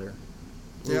each other.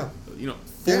 Yeah.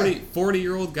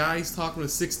 40-year-old guys talking to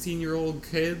 16-year-old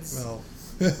kids. Well,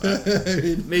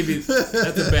 maybe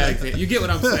that's a bad example. You get what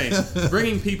I'm saying.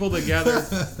 Bringing people together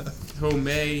who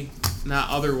may not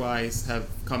otherwise have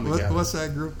come together. What's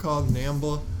that group called?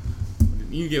 NAMBLA?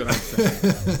 You get what I'm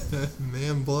saying.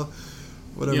 NAMBLA,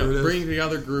 whatever it is. Bringing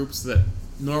together groups that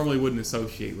normally wouldn't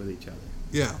associate with each other.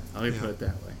 Yeah. Let me put it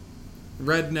that way.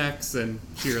 Rednecks and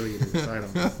cheerleaders. I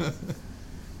don't know.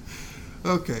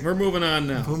 Okay. We're moving on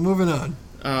now. We're moving on.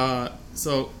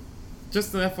 So,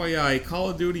 just an FYI, Call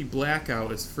of Duty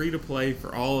Blackout is free to play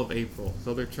for all of April.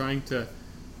 So they're trying to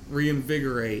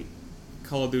reinvigorate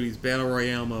Call of Duty's Battle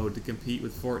Royale mode to compete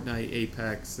with Fortnite,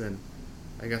 Apex, and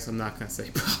I guess I'm not going to say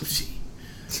PUBG.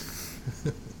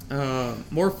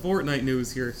 More Fortnite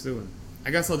news here soon.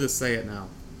 I guess I'll just say it now.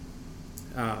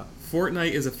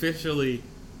 Fortnite is officially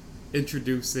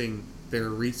introducing their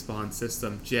respawn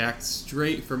system, jacked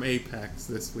straight from Apex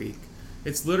this week.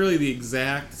 It's literally the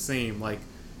exact same. Like,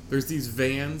 there's these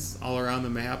vans all around the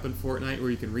map in Fortnite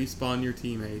where you can respawn your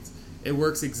teammates. It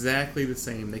works exactly the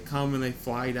same. They come and they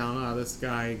fly down out of the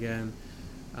sky again.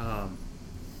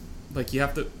 Like, you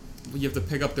have to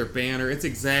pick up their banner. It's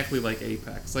exactly like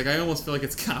Apex. Like, I almost feel like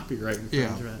it's copyright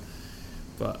infringement. Yeah.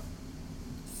 But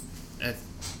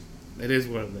it is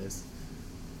what it is.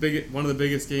 One of the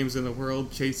biggest games in the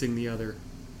world, chasing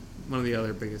one of the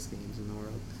other biggest games in the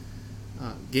world.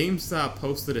 GameStop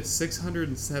posted a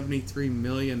 $673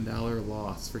 million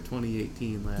loss for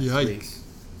 2018 last week.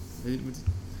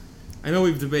 I know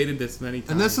we've debated this many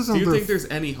times. And this isn't Do you think there's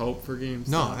any hope for GameStop?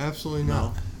 No, absolutely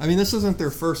not. No. I mean, this isn't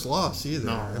their first loss either.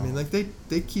 No. I mean, like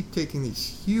they keep taking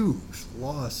these huge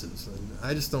losses, and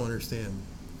I just don't understand,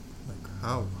 like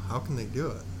how can they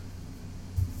do it?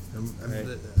 I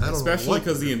don't Especially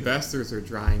because the investors are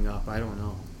drying up. I don't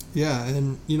know. Yeah,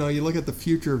 and you look at the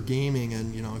future of gaming,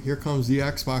 and here comes the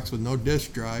Xbox with no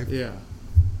disk drive. Yeah.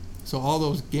 So all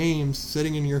those games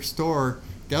sitting in your store,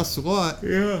 guess what?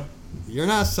 Yeah. You're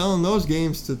not selling those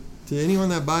games to anyone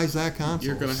that buys that console.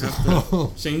 You're going to have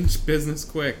to change business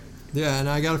quick. Yeah, and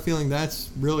I got a feeling that's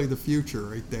really the future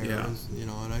right there. Yeah.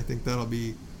 And I think that'll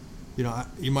be,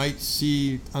 you might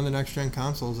see on the next gen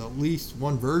consoles at least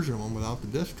one version of them without the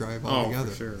disk drive altogether.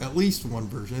 For sure. At least one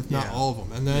version, if not all of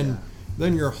them. And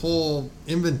then your whole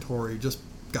inventory just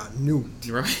got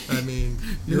nuked. Right. I mean,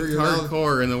 you're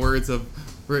hardcore, in the words of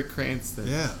Rick Cranston.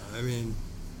 Yeah, I mean,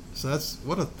 so that's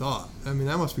what a thought. I mean,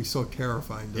 that must be so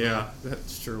terrifying to them. Yeah,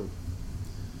 that's true.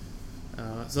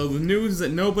 So the news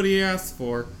that nobody asked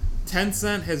for,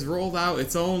 Tencent has rolled out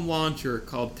its own launcher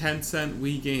called Tencent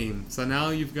Wii Game. So now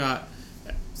you've got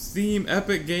Steam,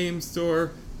 Epic Games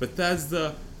Store,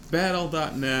 Bethesda,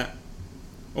 Battle.net,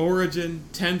 Origin,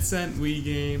 Tencent Wii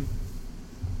Game,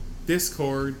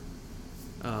 Discord,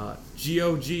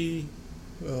 GOG,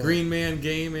 Green Man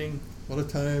Gaming. What a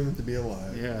time to be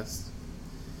alive. Yes.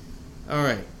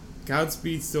 Alright,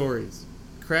 Godspeed Stories.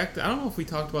 I don't know if we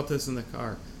talked about this in the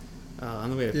car.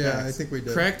 On the way to PAX. I think we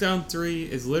did. Crackdown 3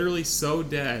 is literally so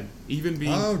dead, even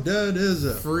being how dead is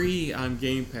it? Free on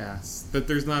Game Pass, that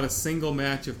there's not a single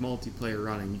match of multiplayer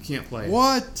running. You can't play it.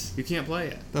 What? You can't play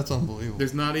it. That's unbelievable.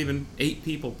 There's not even 8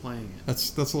 people playing it.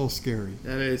 That's a little scary.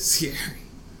 That is scary.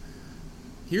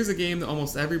 Here's a game that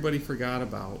almost everybody forgot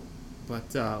about,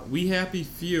 but We Happy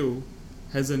Few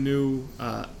has a new,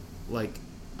 I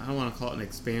don't want to call it an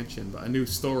expansion, but a new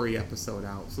story episode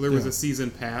out. So there was a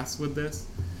season pass with this.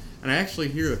 And I actually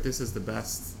hear that this is the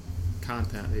best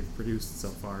content they've produced so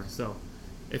far. So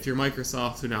if you're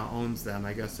Microsoft, who now owns them,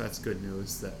 I guess that's good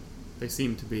news that they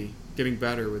seem to be getting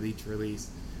better with each release.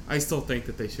 I still think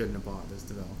that they shouldn't have bought this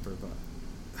developer, but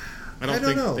I don't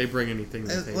think they bring anything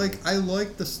to the table. I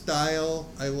like the style.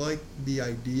 I like the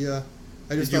idea.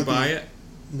 Did you buy it?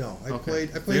 No, I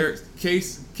played.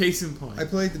 Case in point. I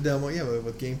played the demo. Yeah, but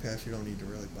with Game Pass, you don't need to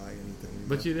really buy anything anymore.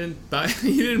 But you didn't buy.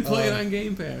 You didn't play it on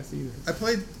Game Pass either. I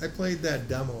played that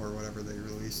demo or whatever they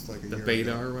released like a year ago. The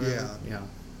beta or whatever. Yeah.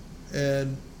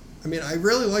 And I mean, I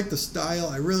really like the style.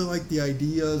 I really like the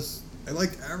ideas. I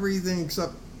liked everything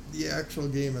except the actual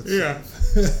game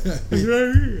itself.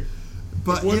 Yeah.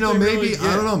 But maybe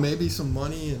I don't know. Maybe some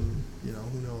money and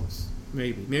who knows.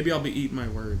 Maybe I'll be eating my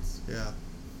words. Yeah.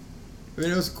 I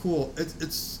mean, it was cool.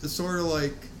 It's sort of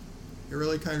like, it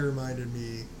really kind of reminded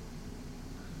me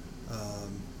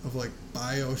of like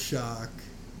BioShock.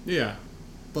 Yeah.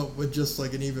 But with just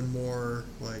like an even more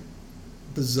like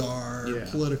bizarre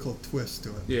political twist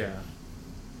to it. Yeah.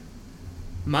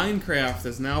 Minecraft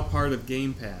is now part of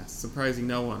Game Pass, surprising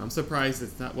no one. I'm surprised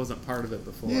it wasn't part of it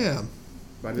before. Yeah.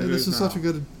 But this is such a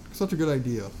good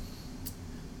idea.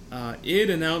 Id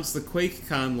announced the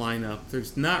QuakeCon lineup.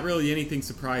 There's not really anything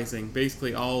surprising.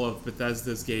 Basically, all of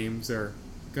Bethesda's games are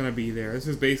going to be there. This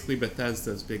is basically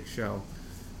Bethesda's big show.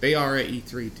 They are at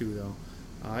E3 too, though.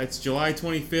 It's July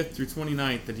 25th through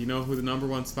 29th. Do you know who the number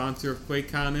one sponsor of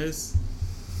QuakeCon is?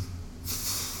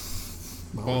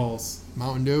 Balls.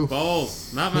 Mountain Dew?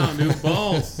 Balls. Not Mountain Dew.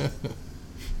 Balls.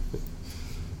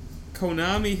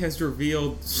 Konami has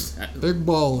revealed... Big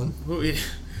ballin'.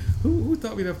 Who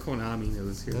thought we'd have Konami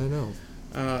news here? I know.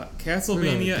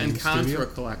 Castlevania and Contra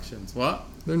collections. What?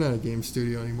 They're not a game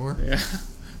studio anymore. Yeah.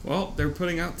 Well, they're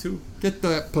putting out 2 Get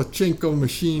that pachinko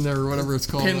machine or whatever it's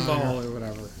called. pinball or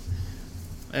whatever.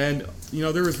 And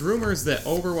there was rumors that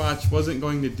Overwatch wasn't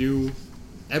going to do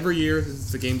every year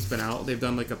since the game's been out. They've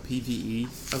done like a PvE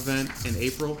event in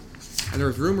April, and there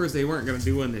was rumors they weren't going to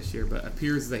do one this year, but it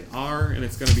appears they are, and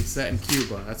it's going to be set in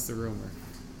Cuba. That's the rumor.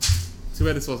 Too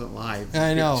bad this wasn't live.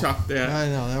 I know. Chuck that. I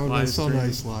know. That would have been so stream.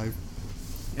 nice live.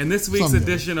 And this week's Someday.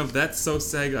 edition of That's So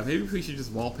Sega, maybe we should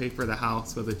just wallpaper the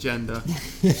house with agendas.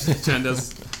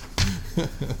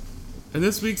 In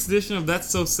this week's edition of That's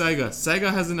So Sega,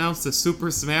 Sega has announced a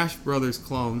Super Smash Bros.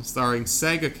 Clone starring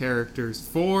Sega characters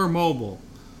for mobile.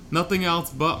 Nothing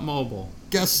else but mobile.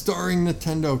 Guest starring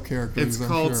Nintendo characters. It's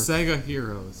called Sega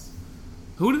Heroes.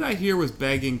 Who did I hear was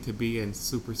begging to be in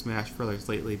Super Smash Bros.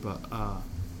 Lately, but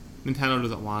Nintendo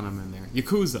doesn't want them in there.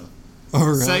 Yakuza. Oh,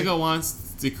 really? Sega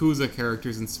wants Yakuza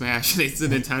characters in Smash. They said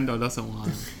Nintendo doesn't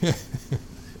want them.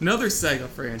 Another Sega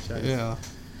franchise. Yeah.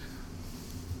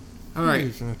 All right.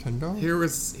 Here's Nintendo.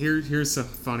 Here's some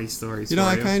funny stories.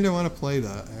 I kind of want to play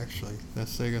that actually. That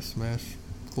Sega Smash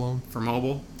clone for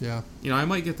mobile. Yeah. I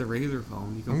might get the Razer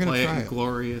phone. You can play it in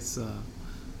glorious.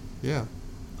 Yeah.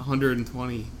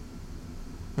 120.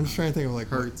 I'm just trying to think of like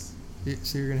hertz.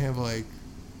 So you're gonna have like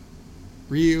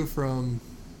Ryu from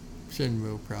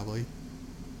Shenmue probably.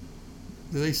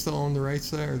 Do they still own the rights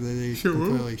there, or do they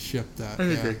completely ship that? I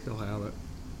think they still have it.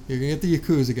 You're gonna get the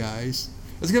Yakuza guys.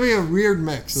 It's gonna be a weird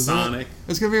mix, isn't Sonic.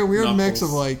 It's gonna be a weird Knuckles, mix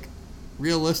of like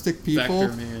realistic people,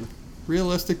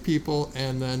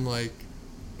 and then like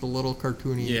the little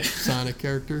cartoony Sonic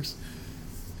characters.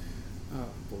 Oh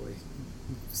boy,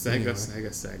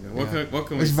 Sega. What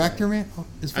can we? Is say? Vector Man?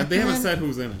 Is Vector they haven't Man? said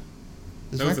who's in it.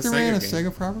 Is that Vector Man a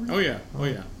Sega property? Oh yeah. Oh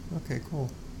yeah. Okay, cool.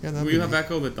 Yeah, we have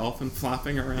Echo the dolphin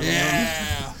flopping around.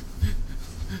 Yeah.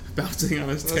 Bouncing on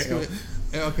his tail.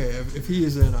 Okay, if he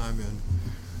is in, I'm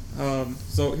in.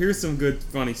 So here's some good,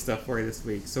 funny stuff for you this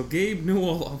week. So Gabe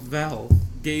Newell of Valve,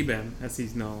 Gaben as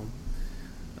he's known,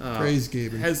 praise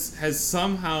Gaben, has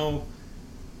somehow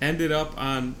ended up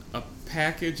on a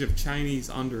package of Chinese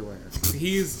underwear.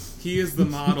 He is the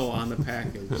model on the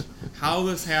package. How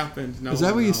this happened? No. Is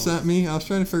that what you sent me? I was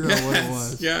trying to figure out what it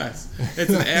was. Yes,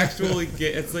 it's an actually.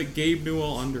 It's like Gabe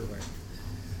Newell underwear.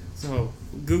 So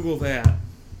Google that.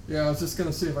 Yeah, I was just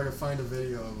gonna see if I could find a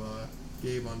video of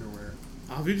Gabe underwear.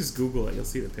 If you just Google it, you'll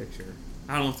see the picture.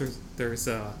 I don't know if there's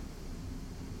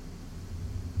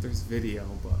video,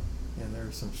 but yeah, there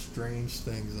are some strange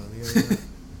things on the internet.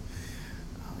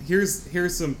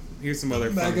 Here's some other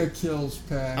Mega funny. Kills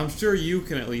pack. I'm sure you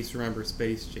can at least remember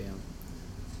Space Jam.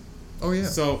 Oh yeah.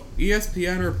 So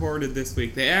ESPN reported this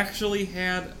week they actually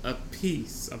had a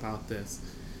piece about this,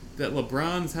 that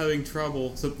LeBron's having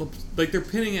trouble. So like they're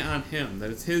pinning it on him, that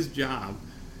it's his job,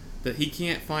 that he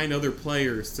can't find other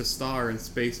players to star in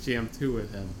Space Jam 2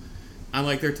 with him. And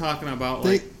like they're talking about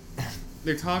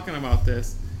they're talking about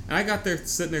this, and I got there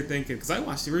sitting there thinking, because I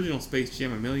watched the original Space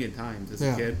Jam a million times as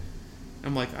a kid.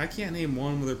 I'm like, I can't name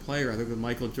one other player other than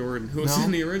Michael Jordan who was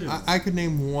in the original. I could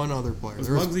name one other player. Was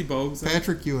Muggsy Bogues in it?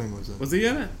 Patrick Ewing was in it. Was he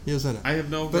in it? He was in it. I have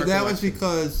no. But that was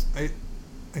because I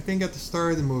think at the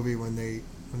start of the movie when they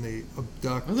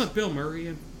abduct. Wasn't Bill Murray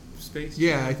in Space Jam?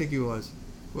 Yeah, I think he was.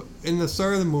 In the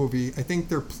start of the movie, I think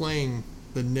they're playing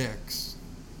the Knicks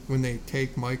when they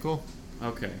take Michael.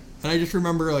 Okay. And I just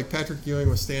remember like Patrick Ewing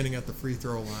was standing at the free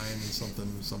throw line and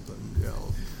something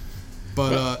yelled.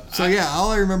 But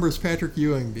all I remember is Patrick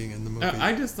Ewing being in the movie.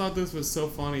 I just thought this was so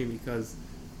funny because,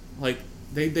 like,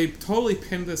 they totally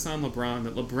pinned this on LeBron,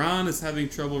 that LeBron is having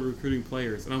trouble recruiting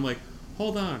players. And I'm like,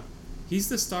 hold on. He's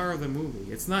the star of the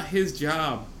movie. It's not his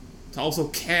job to also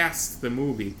cast the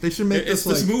movie. They should make it's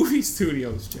this movie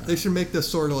studio's job. They should make this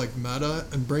sort of like meta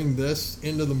and bring this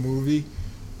into the movie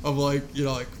of like,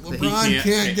 like LeBron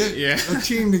can't get a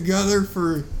team together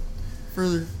for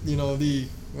the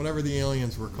whatever the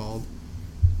aliens were called.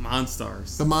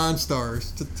 Monstars. The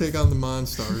Monstars, to take on the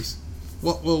Monstars.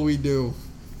 What will we do?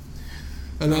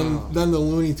 And then the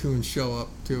Looney Tunes show up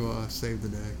to save the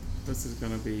day. This is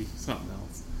going to be something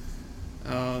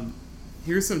else.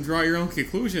 Here's some draw your own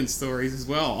conclusion stories as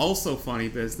well. Also funny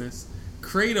business.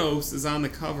 Kratos is on the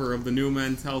cover of the new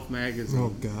Men's Health magazine. Oh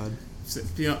God.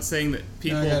 Saying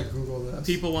that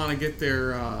people want to get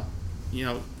their, I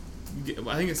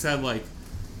think it said like,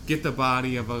 get the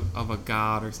body of a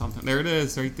god or something. There it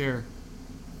is, right there.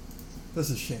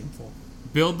 This is shameful.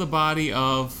 Build the body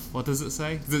of, what does it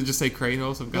say? Does it just say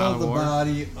Kratos of God of War? Build the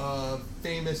body of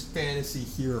famous fantasy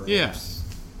heroes. Yeah.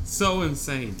 So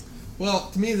insane.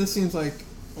 Well, to me, this seems like,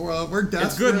 we're desperate.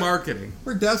 It's good marketing.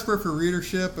 We're desperate for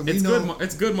readership, and it's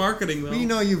good marketing though. We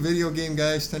know you video game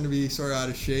guys tend to be sort of out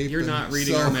of shape. You're not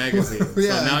reading our magazine, so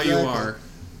now you are.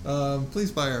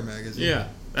 Please buy our magazine. Yeah,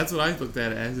 that's what I looked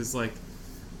at it as. It's like,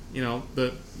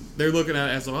 they're looking at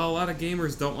it as, well, a lot of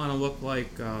gamers don't want to look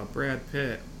like Brad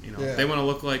Pitt. They want to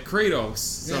look like Kratos.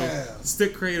 So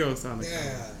stick Kratos on the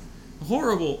cover.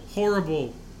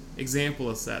 Horrible example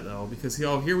of that, though, because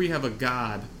here we have a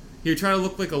god. Here, try to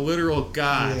look like a literal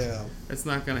god. Yeah. That's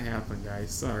not going to happen,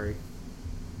 guys. Sorry.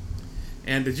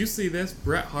 And did you see this?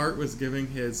 Bret Hart was giving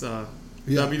his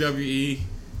WWE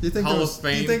Hall of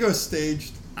Fame. Do you think it was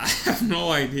staged? I have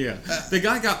no idea. The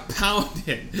guy got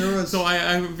pounded. So I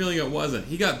have a feeling it wasn't.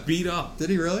 He got beat up.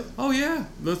 Did he really? Oh, yeah.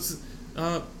 Those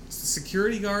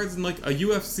security guards and like a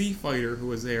UFC fighter who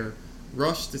was there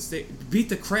rushed to beat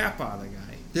the crap out of the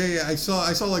guy. Yeah. I saw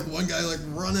like one guy like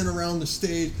running around the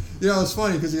stage. It was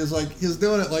funny because he was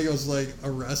doing it like it was like a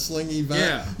wrestling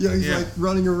event. Yeah. He's like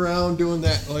running around doing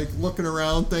that like looking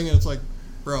around thing, and it's like,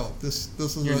 bro, this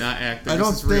is. You're not acting.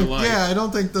 This is real life. Yeah, I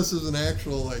don't think this is an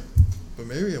actual like, but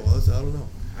maybe it was. I don't know.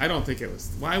 I don't think it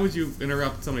was. Why would you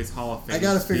interrupt somebody's Hall of Fame? I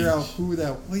got to figure out who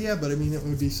that. Well, yeah, but I mean, it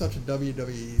would be such a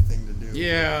WWE thing to do.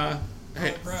 Yeah.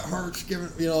 Bret Hart's giving,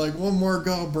 like one more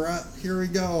go, Bret. Here we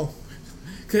go.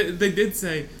 They did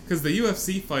say, because the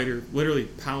UFC fighter literally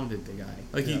pounded the guy.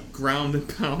 Like, he ground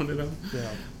and pounded him.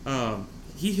 Yeah.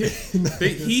 He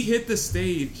hit the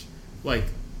stage, like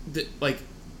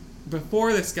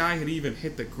before this guy had even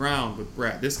hit the ground with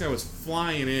Bret. This guy was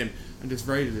flying in and just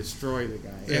ready to destroy the guy.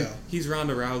 Yeah. And he's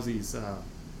Ronda Rousey's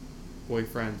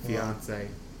boyfriend, fiance,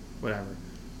 whatever.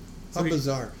 How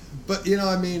bizarre. But,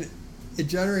 I mean, it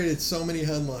generated so many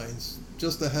headlines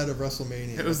just ahead of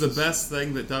WrestleMania. It was the best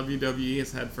thing that WWE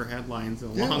has had for headlines in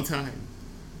a long time.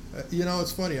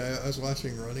 It's funny. I was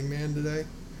watching Running Man today.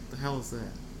 What the hell is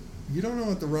that? You don't know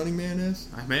what the Running Man is?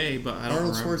 I may, but I don't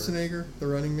Arnold remember. Schwarzenegger, the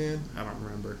Running Man? I don't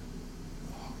remember.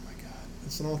 Oh, my God.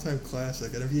 It's an all-time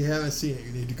classic. And if you haven't seen it,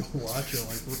 you need to go watch it,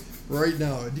 like, right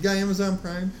now. Do you got Amazon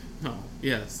Prime? No.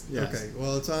 Yes. Okay.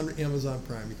 Well, it's on Amazon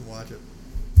Prime. You can watch it.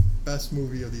 Best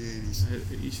movie of the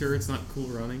 80s. Are you sure it's not Cool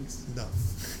Runnings? No.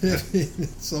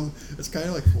 It's kind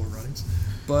of like Cool Runnings.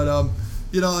 But,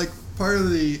 like, part of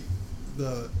the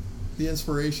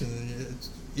inspiration, and it's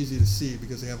easy to see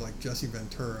because they have, like, Jesse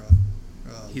Ventura.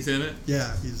 He's in it?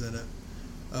 Yeah, he's in it.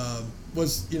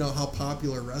 Was, how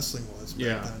popular wrestling was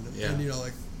back then. Yeah. And,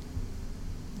 like,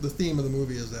 the theme of the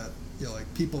movie is that,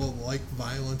 like, people like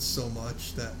violence so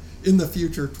much that in the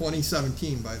future,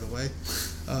 2017, by the way,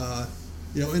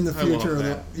 in the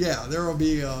future, there will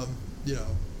be,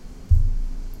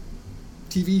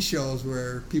 TV shows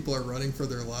where people are running for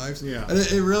their lives. Yeah. And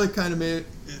it really kind of made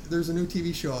there's a new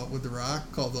TV show out with The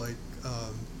Rock called, like,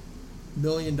 $1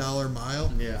 Million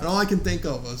Mile. Yeah. And all I can think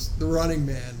of was The Running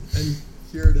Man. And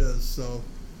here it is. So,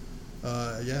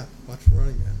 watch The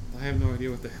Running Man. I have no idea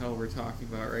what the hell we're talking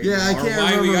about right now. Yeah, I can't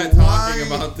why remember we got talking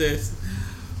about this.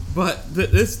 But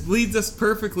this leads us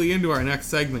perfectly into our next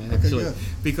segment, actually,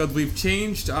 because we've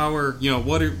changed our,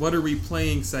 what are we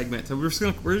playing segment. So we're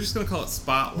just gonna call it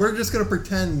Spotlight. We're just gonna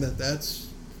pretend that's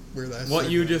where that's what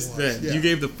you just did. Yeah. You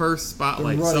gave the first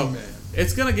Spotlight. The Running Man.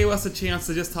 It's gonna give us a chance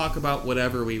to just talk about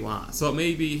whatever we want. So it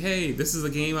may be, hey, this is a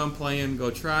game I'm playing,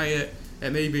 go try it.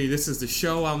 It may be, this is the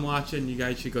show I'm watching, you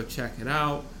guys should go check it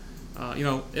out.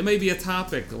 It may be a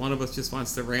topic that one of us just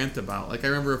wants to rant about. Like I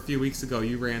remember a few weeks ago,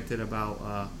 you ranted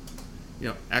about,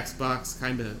 Xbox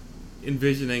kind of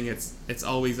envisioning its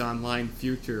always online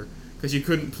future because you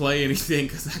couldn't play anything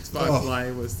because Xbox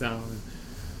Live was down.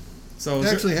 So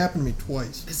it actually happened to me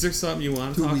twice. Is there something you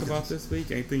want to talk about this week?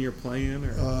 Anything you're playing?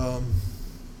 Or?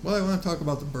 Well, I want to talk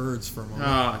about the birds for a moment.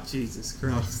 Oh, Jesus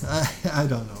Christ. I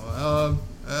don't know.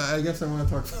 I guess I want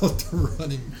to talk about the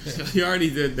Running Man. You already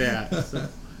did that. So.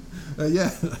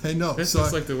 Yeah, I know. This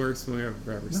looks like the worst movie I've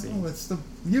ever seen. No,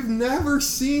 you've never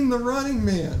seen The Running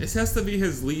Man. This has to be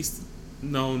his least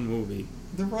known movie.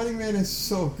 The Running Man is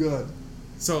so good.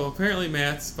 So apparently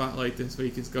Matt's spotlight this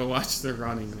week is go watch The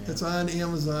Running Man. It's on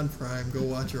Amazon Prime. Go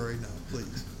watch it right now,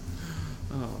 please.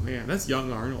 Oh man, that's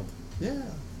young Arnold. Yeah,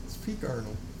 it's peak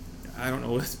Arnold. I don't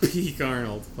know what's peak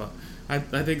Arnold, but I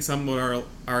think some would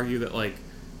argue that like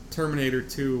Terminator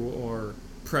 2 or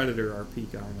Predator are peak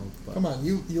Arnold. But. Come on,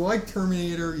 you like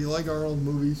Terminator, you like Arnold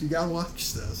movies, you gotta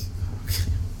watch this.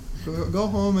 Go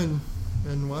home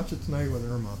and watch it tonight with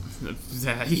Irma.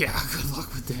 Yeah, good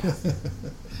luck with that.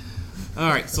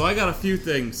 Alright, so I got a few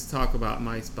things to talk about in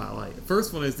my spotlight. The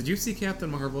first one is, did you see Captain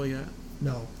Marvel yet?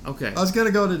 No. Okay. I was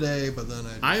gonna go today, but then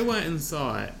I went and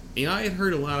saw it. I had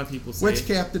heard a lot of people say... Which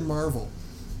Captain Marvel?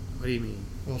 What do you mean?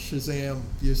 Well, Shazam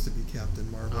used to be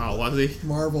Captain Marvel. Oh, was he?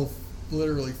 Marvel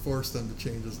literally forced them to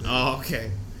change his name. Oh,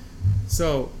 okay.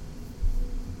 So,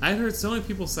 I heard so many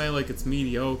people say like it's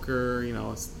mediocre.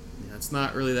 It's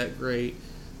not really that great.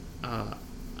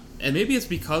 And maybe it's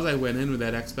because I went in with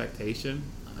that expectation.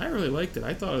 I really liked it.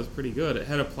 I thought it was pretty good. It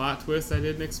had a plot twist I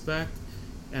didn't expect.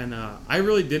 And I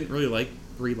really didn't really like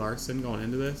Brie Larson going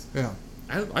into this. Yeah.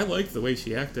 I liked the way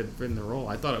she acted in the role.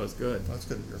 I thought it was good. That's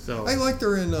good to hear. So I liked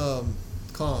her in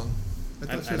Kong. I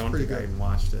thought she was don't pretty think I good. even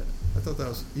watched it. I thought that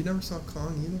was... You never saw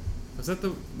Kong either? Was that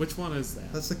which one is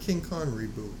that? That's the King Kong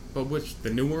reboot. But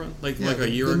the newer one? Like Yeah, a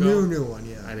year the ago? The new one,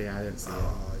 yeah. I didn't see it.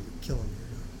 Oh, you're killing me.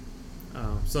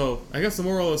 So I guess the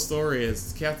moral of the story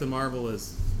is Captain Marvel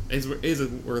is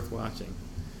worth watching.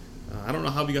 I don't know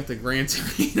how we got the Gran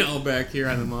Torino back here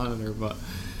on the monitor, but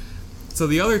so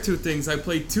the other two things, I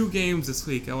played 2 games this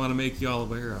week I want to make you all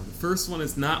aware of. The first one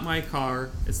is Not My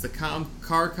Car. It's the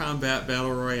Car Combat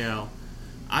Battle Royale.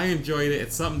 I enjoyed it.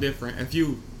 It's something different. I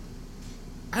think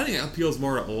it appeals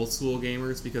more to old school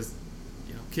gamers because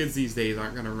kids these days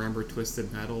aren't going to remember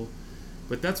Twisted Metal,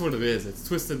 but that's what it is. It's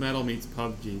Twisted Metal meets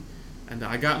PUBG. And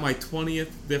I got my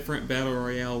 20th different Battle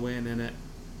Royale win in it.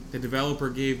 The developer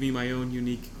gave me my own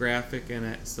unique graphic in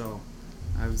it, so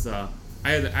I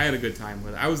had a good time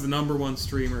with it. I was the #1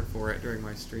 streamer for it during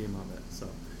my stream of it, so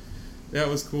that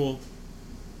was cool.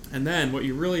 And then what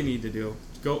you really need to do,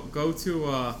 go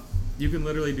to you can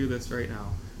literally do this right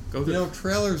now. Go to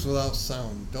trailers without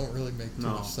sound don't really make too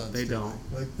much sense. They don't.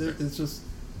 Like it's just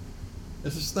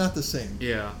not the same.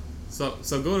 Yeah. So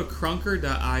go to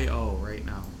Krunker.io right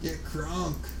now. Yeah,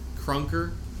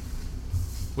 Krunker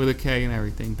with a K and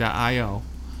everything. .io.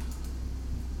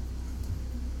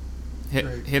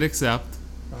 Hit accept.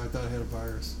 Oh, I thought I had a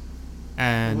virus.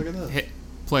 And look at this.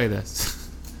 Play this.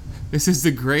 This is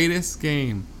the greatest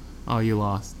game. Oh, you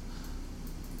lost.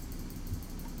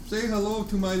 Say hello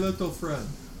to my little friend.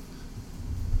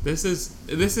 This is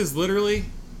literally,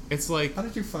 it's like. How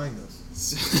did you find this?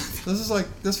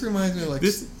 This reminds me of like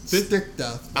Stick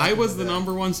Death. I was the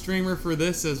 #1 streamer for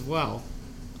this as well.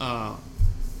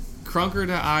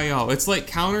 Krunker.io. It's like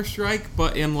Counter-Strike,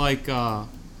 but in like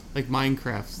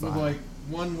Minecraft style. With like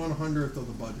 1/100th of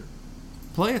the budget.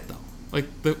 Play it though. Like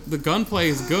the gunplay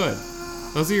is good.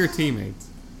 Those are your teammates.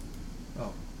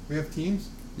 Oh, we have teams.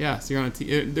 Yeah, so you're on a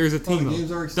team. There's a team. The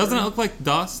game's already Doesn't it started? look like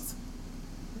dust?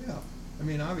 Yeah, I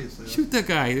mean obviously. Shoot that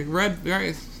guy. The red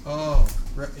guy. Oh,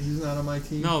 he's not on my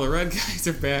team. No, the red guys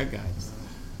are bad guys.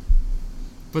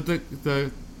 But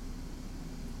it's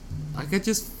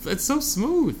so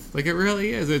smooth. Like it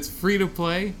really is. It's free to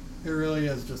play. It really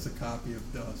is just a copy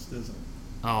of Dust, isn't it?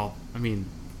 Oh, I mean,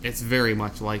 it's very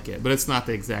much like it, but it's not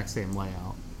the exact same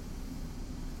layout.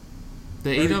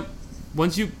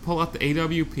 Once you pull out the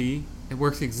AWP, it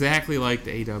works exactly like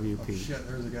the AWP. Oh shit,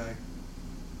 there's a guy.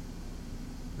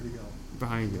 Where'd he go?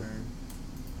 Behind you.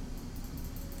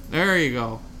 There you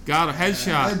go. Got a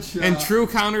headshot. In true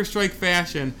Counter-Strike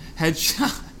fashion,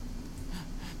 headshot.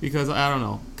 Because, I don't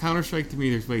know, Counter-Strike to me,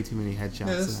 there's way too many headshots.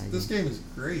 Yeah, this game is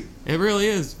great. It really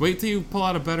is. Wait till you pull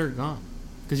out a better gun.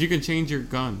 Because you can change your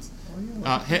guns. Oh,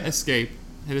 yeah, Hit escape.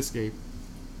 Hit escape.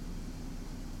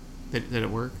 Did it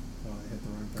work? Oh, I hit the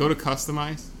wrong button. Go to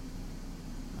customize.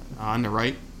 On the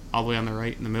right. All the way on the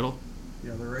right in the middle.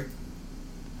 Yeah, the right.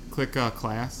 Click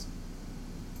class.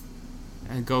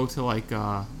 And go to like...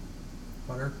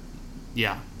 Hunter?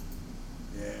 Yeah.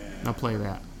 Yeah. Now play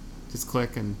that. Just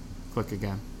click and click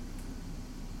again.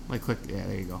 Like click, yeah,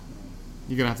 there you go.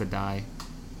 You're gonna have to die.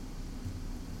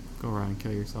 Go around and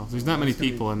kill yourself. There's not many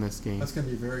people in this game. That's gonna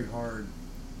be very hard.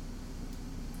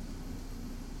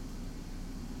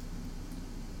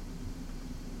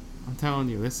 I'm telling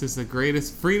you, this is the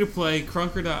greatest free-to-play.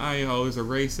 Krunker.io is a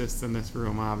racist in this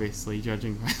room, obviously,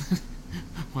 judging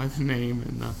by the name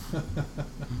and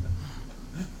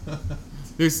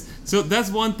the... So that's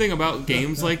one thing about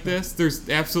games like this. There's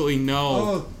absolutely no...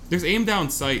 Oh. There's aim-down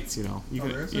sights, you know. You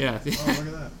there is? Yeah. Oh, look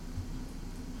at that.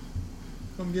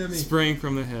 Come get me. Spraying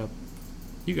from the hip.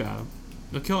 You got him.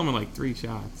 They'll kill him in like 3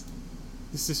 shots.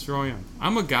 Just destroy him.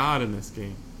 I'm a god in this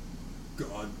game.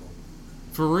 God.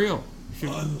 For real.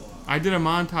 God. I did a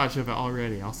montage of it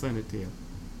already. I'll send it to you.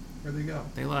 Where'd they go?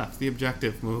 They left. The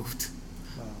objective moved.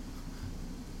 Wow.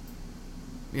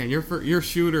 Yeah, your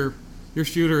shooter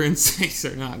instincts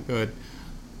are not good.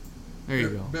 There you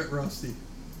go. Bit rusty.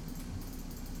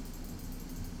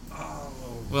 Oh.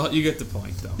 Well, you get the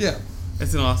point, though. Yeah.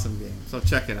 It's an awesome game, so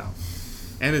check it out.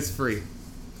 And it's free.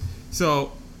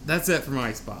 So, that's it for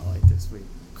my spotlight this week.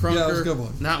 Krunker, yeah, that was a good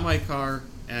one. Not My Car,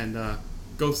 and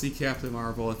go see Captain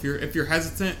Marvel. If you're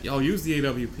hesitant, I'll use the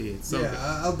AWP. It's so good.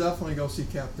 I'll definitely go see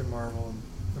Captain Marvel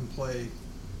and play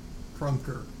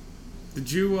Krunker.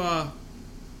 Did you,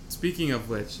 speaking of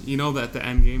which, you know that the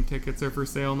Endgame tickets are for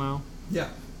sale now? Yeah.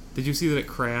 Did you see that it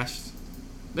crashed?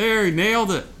 There, he nailed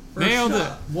it. First Nailed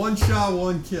shot. One shot,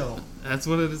 one kill. That's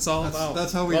what it's all about.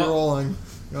 That's how we rolling.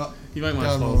 You might want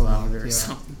to close out or yeah.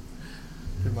 something.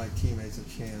 Give my teammates a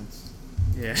chance.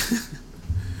 Yeah.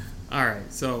 All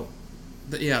right. So,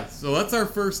 So that's our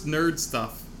first nerd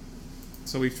stuff.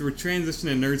 So we're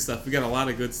transitioning to nerd stuff. We got a lot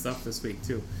of good stuff this week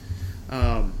too.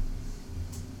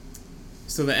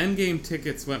 So the Endgame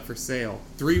tickets went for sale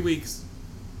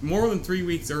more than 3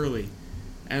 weeks early,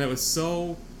 and it was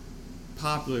so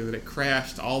popular that it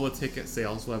crashed all the ticket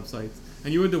sales websites,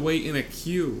 and you had to wait in a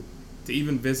queue to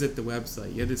even visit the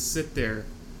website. You had to sit there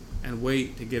and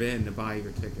wait to get in to buy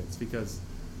your tickets, because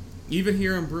even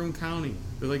here in Broome County,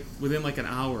 they're like within like an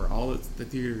hour, all the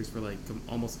theaters were like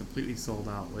almost completely sold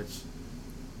out, which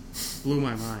blew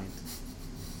my mind.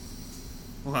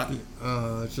 What?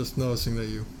 Just noticing that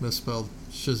you misspelled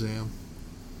Shazam.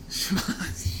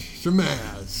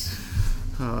 Shamaz.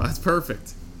 That's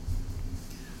perfect.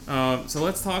 So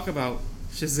let's talk about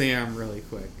Shazam really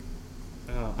quick.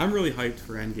 I'm really hyped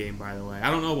for Endgame, by the way. I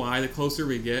don't know why. The closer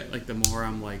we get, like, the more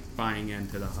I'm like buying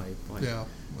into the hype. Like, yeah,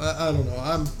 I don't know.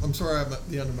 I'm sorry I'm at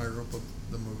the end of my rope of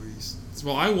the movies.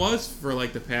 Well, I was for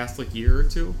like the past like year or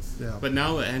two. Yeah. But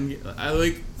now the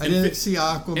I didn't see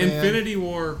Aquaman. Infinity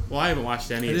War. Well, I haven't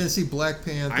watched any. I didn't see Black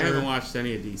Panther. I haven't watched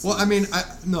any of DC. Well, I mean,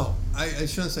 I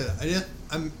shouldn't say that.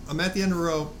 I'm at the end of the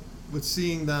rope with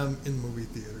seeing them in movie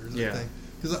theaters. Yeah. I think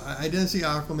because I didn't see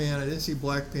Aquaman. I didn't see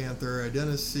Black Panther. I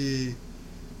didn't see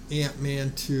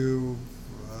Ant-Man 2.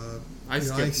 I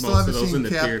skipped most of those in the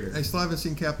theater. I still haven't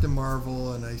seen Captain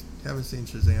Marvel, and I haven't seen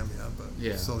Shazam yet, but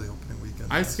yeah. Still the opening weekend.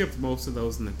 I skipped most of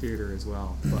those in the theater as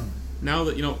well. But now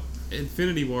that,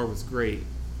 Infinity War was great.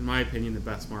 In my opinion, the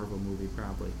best Marvel movie,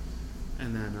 probably.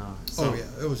 And then,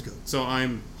 it was good. So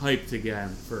I'm hyped again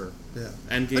for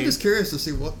Endgame. I'm just curious to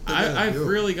see what I've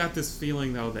really got this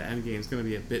feeling, though, that Endgame is going to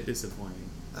be a bit disappointing.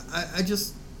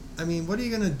 I mean, what are you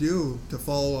going to do to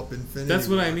follow up Infinity That's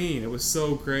what War? I mean. It was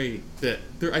so great that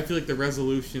I feel like the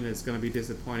resolution is going to be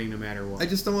disappointing no matter what. I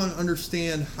just don't want to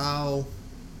understand how,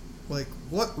 like,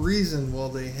 what reason will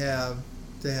they have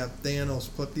to have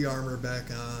Thanos put the armor back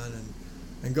on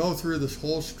and go through this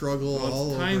whole struggle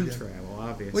all over again? Time travel,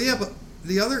 obviously. Well, yeah, but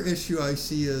the other issue I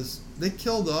see is they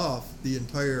killed off the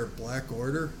entire Black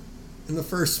Order in the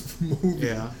first movie.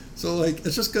 Yeah. So, like,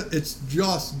 it's just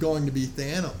going to be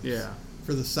Thanos. Yeah.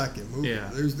 For the second movie.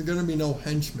 Yeah. There's going to be no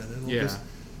henchmen.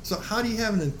 So how do you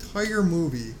have an entire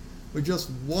movie with just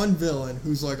one villain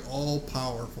who's like all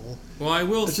powerful? Well, I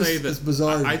will say that it's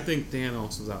bizarre. I think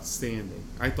Thanos was outstanding.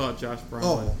 I thought Josh Brolin.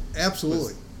 Oh,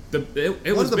 absolutely.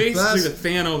 It was basically the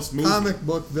Thanos movie. Comic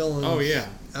book villains. Oh yeah,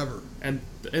 ever. And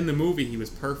in the movie, he was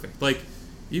perfect. Like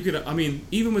you could,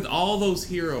 even with all those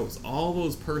heroes, all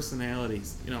those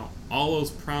personalities, all those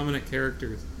prominent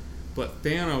characters. But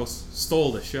Thanos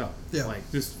stole the show. Yeah.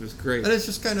 Like, this was great. And it's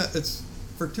just it's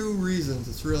for two reasons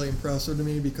it's really impressive to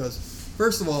me, because,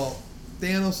 first of all,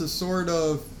 Thanos is sort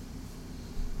of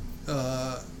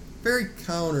very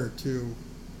counter to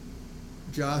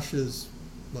Josh's,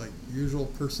 like, usual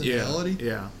personality.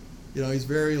 Yeah. He's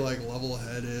very, like,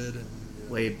 level-headed and...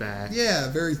 laid back. Yeah,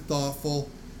 very thoughtful.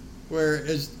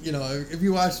 Whereas, if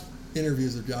you watch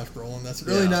interviews of Josh Brolin, that's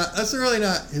really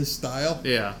not his style.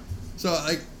 Yeah. So,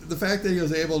 like, the fact that he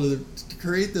was able to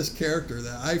create this character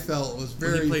that I felt was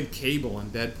very... When he played Cable in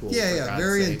Deadpool. Yeah,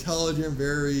 very intelligent,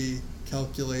 very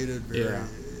calculated,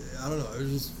 I don't know, it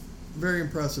was just very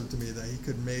impressive to me that he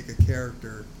could make a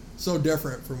character so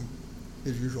different from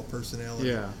his usual personality.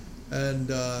 Yeah. And,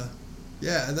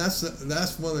 and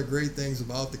that's one of the great things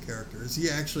about the character, is he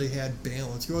actually had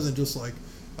balance. He wasn't just like,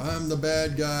 I'm the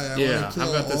bad guy. I want to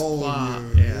kill I've got this all plot.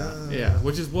 of you. Yeah.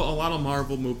 Which is what a lot of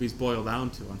Marvel movies boil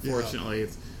down to, unfortunately.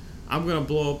 It's, I'm going to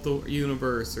blow up the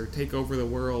universe or take over the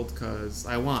world because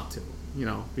I want to,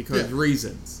 because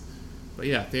reasons. But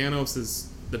yeah, Thanos is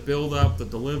the build-up, the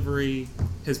delivery,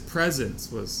 his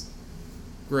presence was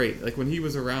great. Like, when he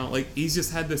was around, like, he's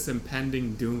just had this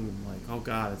impending doom. Like, oh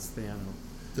God, it's Thanos.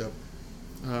 Yep.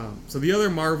 So the other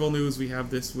Marvel news we have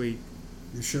this week.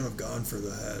 You should have gone for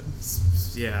the head.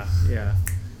 Yeah.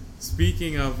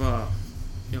 Speaking of,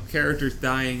 characters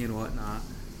dying and whatnot,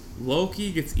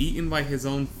 Loki gets eaten by his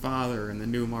own father in the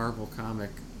new Marvel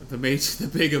comic. The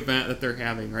big event that they're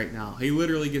having right now. He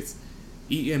literally gets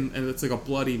eaten, and it's like a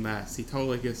bloody mess. He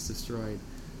totally gets destroyed.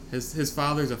 His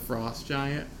father's a frost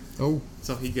giant. Oh.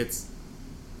 So he gets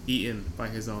eaten by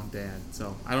his own dad.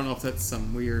 So I don't know if that's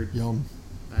some weird... Yum.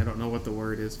 I don't know what the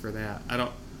word is for that.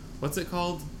 What's it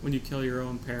called when you kill your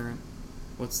own parent?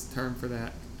 What's the term for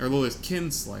that? Or there's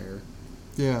kinslayer.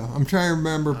 Yeah, I'm trying to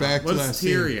remember back to that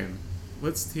Tyrion?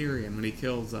 What's Tyrion when he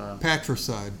kills...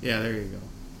 Patricide. Yeah, there you go.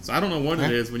 So I don't know what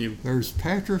it is when you There's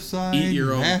patricide, eat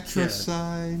your own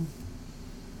matricide,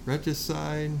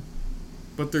 regicide.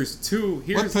 But there's two.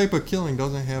 What type of killing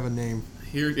doesn't have a name?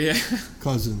 Yeah.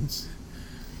 Cousins.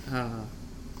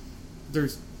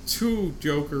 There's two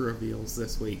Joker reveals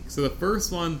this week. So the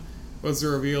first one was the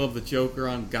reveal of the Joker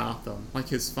on Gotham, like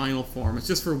his final form. It's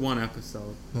just for one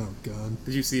episode. Oh, God.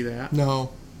 Did you see that?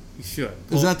 No. You should.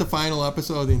 Is that the final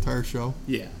episode of the entire show?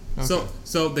 Yeah. Okay.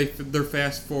 So they're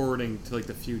fast forwarding to like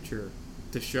the future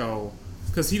to show,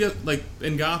 because he does, like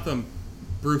in Gotham,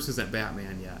 Bruce isn't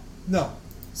Batman yet. No.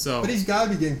 So. But he's got to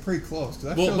be getting pretty close.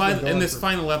 In this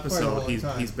final episode,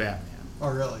 he's Batman.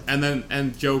 Oh, really?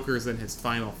 And Joker's in his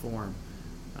final form.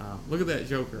 Look at that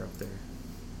Joker up there.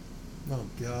 Oh,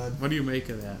 God. What do you make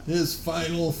of that? His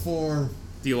final form.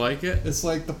 Do you like it? It's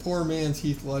like the poor man's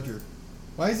Heath Ledger.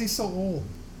 Why is he so old?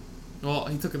 Well,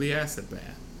 he took the acid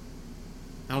bath.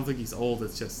 I don't think he's old.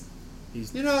 It's just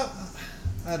he's. You know,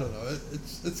 I don't know.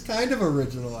 It's kind of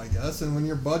original, I guess. And when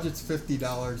your budget's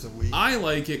 $50 a week, I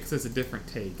like it because it's a different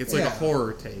take. It's like a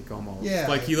horror take almost. Yeah.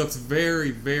 Like he looks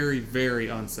very, very, very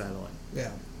unsettling.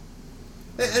 Yeah.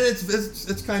 And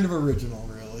it's kind of original,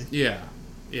 really. Yeah.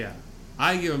 Yeah.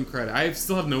 I give him credit. I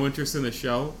still have no interest in the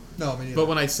show. No, me neither. But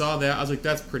when I saw that, I was like,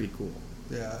 that's pretty cool.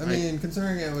 Yeah. I mean,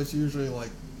 considering it was usually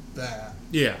like that.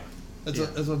 Yeah.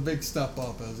 It's a big step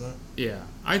up, isn't it? Yeah,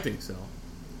 I think so.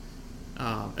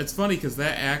 It's funny because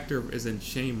that actor is in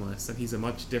Shameless, and he's a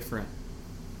much different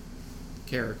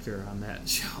character on that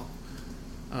show.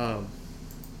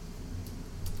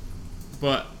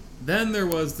 But then there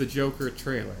was the Joker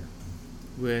trailer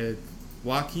with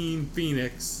Joaquin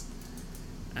Phoenix,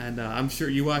 and I'm sure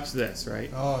you watched this,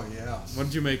 right? Oh, yeah. What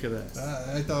did you make of this?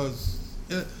 I thought it was...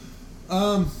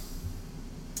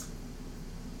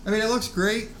 I mean, it looks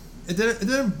great. It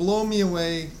didn't blow me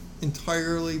away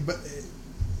entirely, but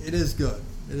it is good.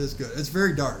 It is good. It's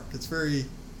very dark. It's very...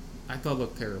 I thought it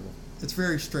looked terrible. It's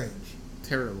very strange.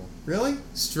 Terrible. Really?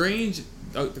 Strange.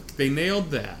 They nailed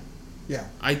that. Yeah.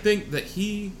 I think that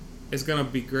he is going to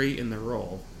be great in the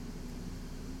role.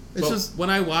 It's just... When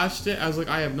I watched it, I was like,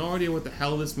 I have no idea what the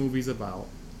hell this movie's about.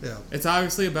 Yeah. It's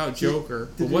obviously about Joker,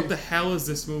 but what the hell is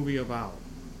this movie about?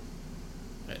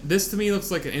 This to me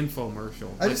looks like an infomercial.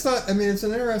 I just thought, I mean, it's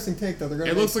an interesting take that they're going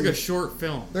to. It looks like a short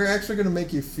film. They're actually going to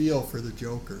make you feel for the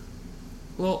Joker.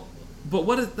 Well,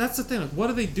 but that's the thing. Like, what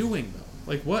are they doing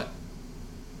though? Like,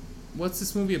 what's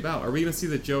this movie about? Are we going to see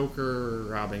the Joker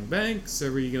robbing banks?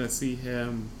 Are we going to see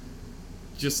him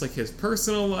just like his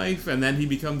personal life, and then he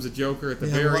becomes a Joker at the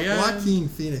very end? Joaquin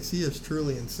Phoenix, he is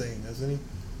truly insane, isn't he?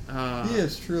 He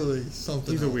is truly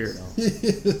something. He's else. A weirdo. He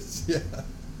is, yeah.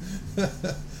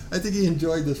 I think he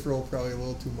enjoyed this role probably a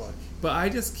little too much. But I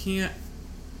just can't.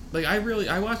 Like,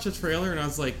 I watched the trailer and I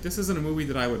was like, this isn't a movie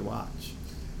that I would watch.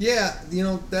 Yeah, you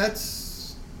know,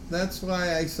 that's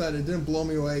why I said it didn't blow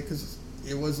me away, because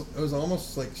it was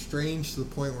almost like strange to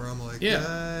the point where I'm like,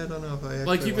 I don't know if I actually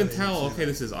like you can tell, okay,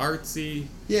 this is artsy.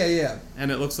 Yeah.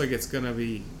 And it looks like it's gonna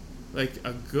be like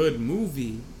a good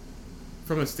movie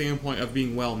from a standpoint of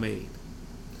being well made.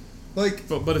 Like,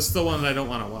 but it's still one that I don't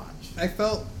want to watch.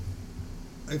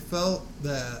 I felt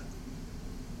that,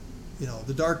 you know,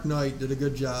 The Dark Knight did a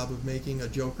good job of making a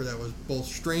Joker that was both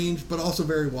strange but also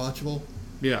very watchable.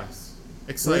 Yes.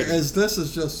 Exciting. Whereas this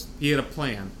is just... He had a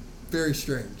plan. Very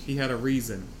strange. He had a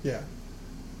reason. Yeah.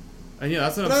 And yeah,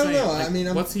 that's what but I'm saying. I don't know. Like, I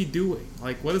mean, what's he doing?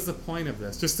 Like, what is the point of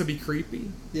this? Just to be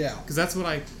creepy? Yeah. Because that's what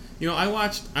I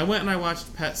went and I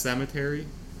watched Pet Sematary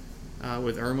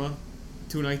with Irma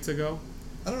 2 nights ago.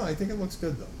 I don't know. I think it looks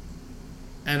good, though.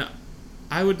 And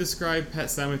I would describe Pet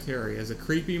Sematary as a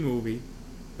creepy movie.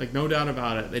 Like, no doubt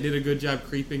about it. They did a good job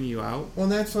creeping you out. Well,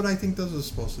 and that's what I think this is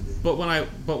supposed to be. But when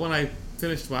I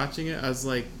finished watching it, I was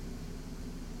like,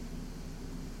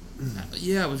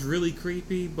 yeah, it was really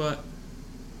creepy, but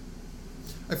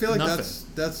I feel like nothing.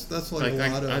 that's like a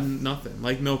lot of nothing.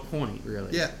 Like, no point,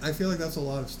 really. Yeah, I feel like that's a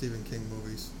lot of Stephen King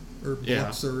movies or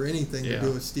books or anything to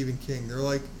do with Stephen King. They're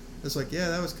like, it's like, yeah,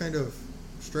 that was kind of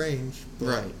strange, but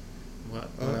right. What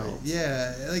else?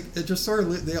 Yeah, like it just sort of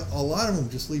a lot of them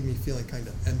just leave me feeling kind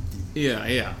of empty.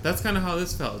 Yeah. That's kind of how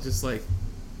this felt. Just like,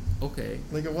 okay,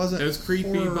 like it wasn't. It was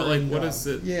creepy, but like, what is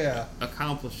it? Yeah.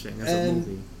 Accomplishing as a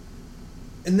movie.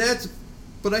 And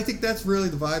but I think that's really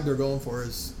the vibe they're going for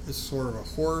is sort of a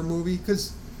horror movie,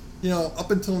 because, you know,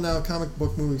 up until now comic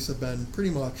book movies have been pretty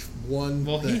much one.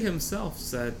 Well, thing. he himself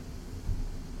said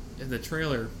in the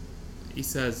trailer, he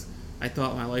says, "I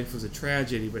thought my life was a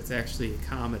tragedy, but it's actually a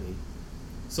comedy."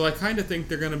 So I kind of think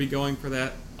they're going to be going for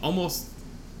that almost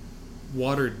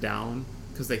watered down,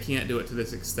 because they can't do it to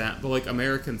this extent. But like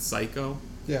American Psycho.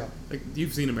 Yeah. Like,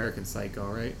 you've seen American Psycho,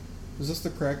 right? Is this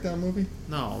the Crackdown movie?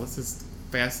 No, this is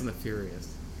Fast and the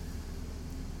Furious.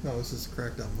 No, this is the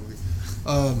Crackdown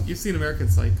movie. You've seen American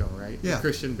Psycho, right? Yeah. With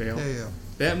Christian Bale. Yeah.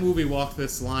 That movie walked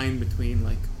this line between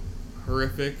like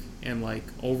horrific and like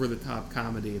over the top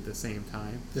comedy at the same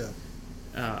time. Yeah.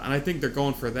 And I think they're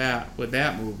going for that with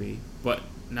that movie, but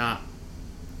not.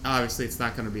 Obviously, it's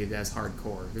not going to be as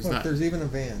hardcore. There's even a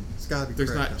van. It's got to be.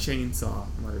 There's not Crackdown. chainsaw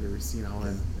murders,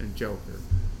 and Joker.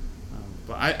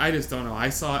 But I just don't know. I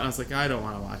saw it and I was like, I don't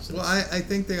want to watch this. Well, I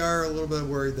think they are a little bit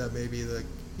worried that maybe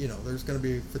there's going to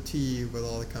be fatigue with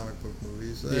all the comic book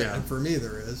movies. Yeah. And for me,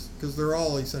 there is, because they're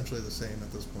all essentially the same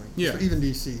at this point. Yeah. Even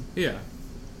DC. Yeah.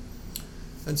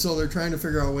 And so they're trying to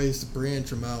figure out ways to branch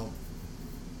them out.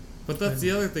 But that's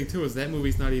the other thing too, is that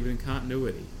movie's not even in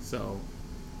continuity, so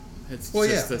it's Well,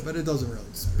 just yeah, a but it doesn't really.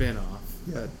 spin-off.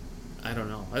 Yeah. But I don't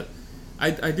know.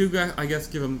 I do, I guess,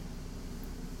 give him.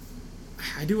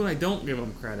 I do and I don't give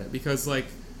him credit because like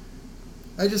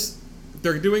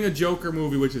they're doing a Joker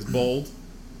movie which is bold,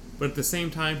 but at the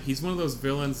same time he's one of those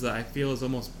villains that I feel is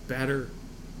almost better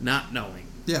not knowing.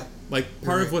 Yeah. Like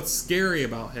part of what's scary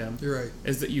about him You're right.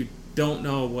 is that you don't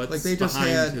know what's Like they just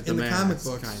behind had the in the mask, comic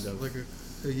books, kind of. like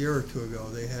a year or two ago,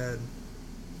 they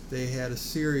had a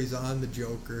series on the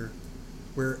Joker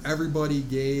where everybody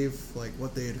gave like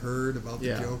what they had heard about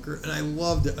the Joker, and I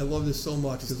loved it. I loved it so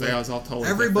much because was all totally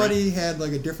everybody had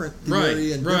like a different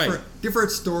theory and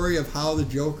different story of how the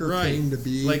Joker came to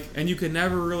be. Like, and you can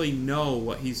never really know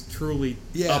what he's truly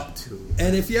up to.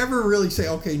 And if you ever really say,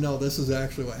 okay, no, this is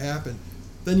actually what happened,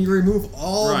 then you remove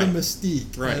all the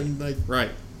mystique, and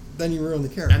then you ruin the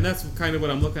character. And that's kind of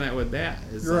what I'm looking at with that.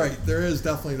 Is You're like, right. There is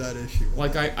definitely that issue.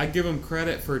 Like I give him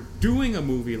credit for doing a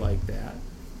movie like that,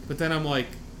 but then I'm like,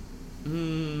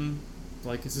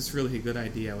 like is this really a good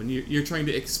idea? When you're trying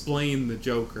to explain the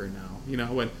Joker now,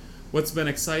 when what's been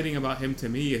exciting about him to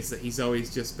me is that he's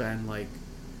always just been like,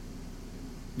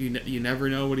 you never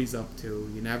know what he's up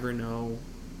to. You never know.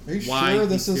 Are you why sure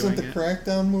this he's isn't the doing it.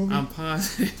 Crackdown movie? I'm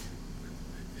positive.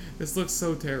 This looks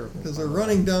so terrible. Because they're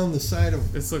running down the side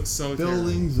of this looks so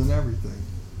buildings and everything.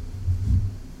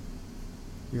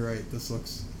 You're right. This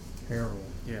looks terrible.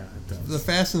 Yeah, it does. The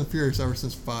Fast and the Furious ever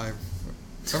since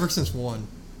 1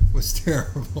 was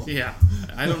terrible. Yeah,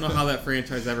 I don't know how that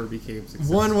franchise ever became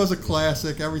successful. 1 was a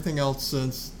classic. Everything else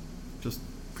since, just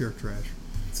pure trash.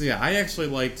 So yeah, I actually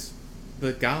liked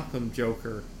the Gotham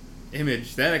Joker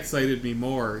image. That excited me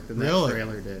more than that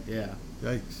trailer did. Yeah.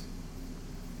 Yikes.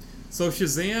 So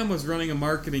Shazam was running a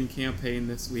marketing campaign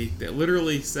this week that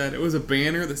literally said, it was a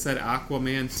banner that said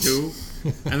Aquaman 2,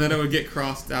 and then it would get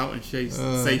crossed out and say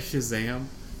Shazam.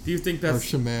 Do you think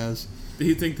that's... Or Shamaz. Do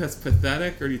you think that's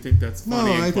pathetic, or do you think that's funny and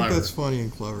clever? No, I think that's funny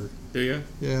and clever. Do you?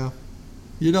 Yeah.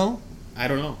 You don't? I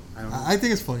don't know. I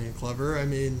think it's funny and clever. I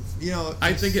mean,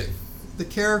 I think it... The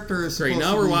character is great. supposed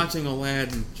Now to we're be... watching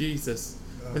Aladdin. Jesus.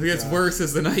 I think it's worse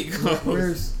as the night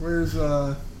goes. Where's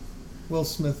Will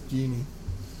Smith Genie?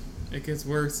 It gets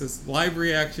worse as live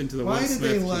reaction to the Will Smith. Why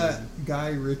did they let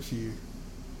Guy Ritchie?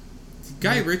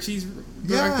 Guy Ritchie's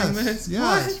directing this?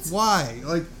 Yes. What? Why?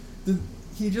 Like,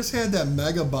 he just had that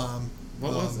mega bomb.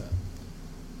 What was it?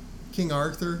 King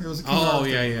Arthur. It was a King Arthur.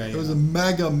 Yeah. It was a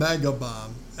mega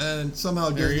bomb, and somehow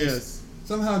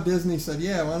Disney said,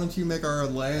 "Yeah, why don't you make our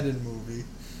Aladdin movie?"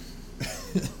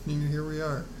 And here we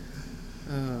are.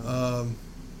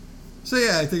 So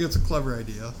yeah, I think it's a clever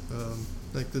idea.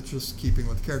 Like that's just keeping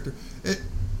with the character.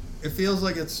 It feels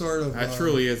like it's sort of. It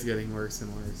truly is getting worse and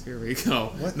worse. Here we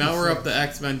go. Now we're up to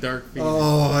X-Men Dark Phoenix.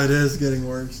 Oh, it is getting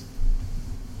worse.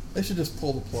 They should just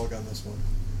pull the plug on this one.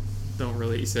 Don't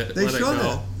release it. They Let shouldn't. It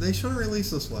go. They shouldn't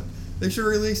release this one. They should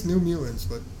release New Mutants,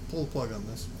 but pull the plug on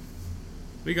this one.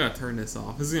 We gotta turn this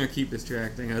off. This is gonna keep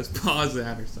distracting us. Pause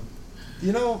that or something.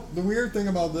 The weird thing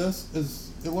about this is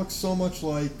it looks so much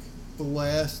like the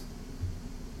last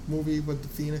movie with the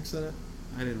Phoenix in it.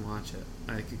 I didn't watch it.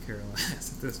 I could care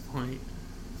less at this point.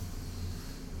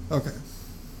 Okay.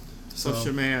 So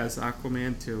Shamaz,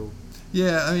 Aquaman 2.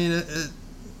 Yeah, I mean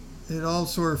it all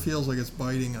sort of feels like it's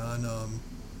biting on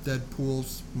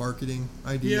Deadpool's marketing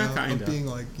idea of being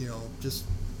like just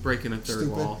breaking a third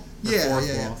wall. Yeah. Wall,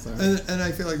 and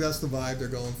I feel like that's the vibe they're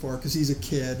going for because he's a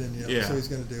kid and so he's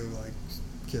going to do like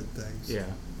kid things. Yeah.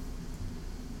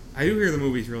 I do hear the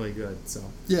movie's really good, so.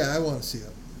 Yeah, I want to see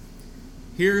it.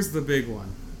 Here's the big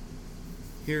one.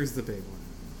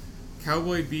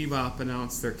 Cowboy Bebop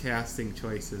announced their casting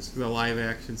choices for the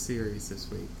live-action series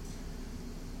this week.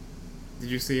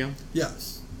 Did you see them?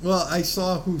 Yes. Well, I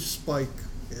saw who Spike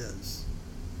is.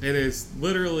 It is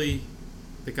literally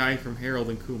the guy from Harold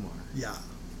and Kumar. Yeah.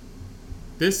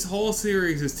 This whole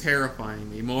series is terrifying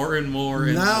me more and more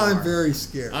and now more. I'm very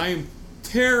scared. I'm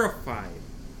terrified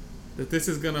that this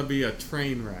is going to be a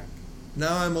train wreck.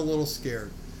 Now I'm a little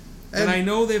scared. And I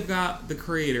know they've got the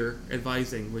creator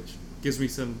advising, which gives me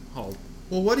some hope.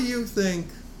 Well, what do you think?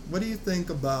 What do you think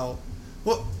about?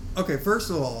 Well, okay. First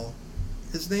of all,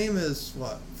 his name is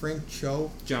what? Frank Cho.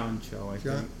 John Cho, I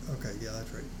think. Okay, yeah,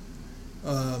 that's right.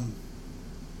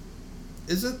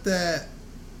 Isn't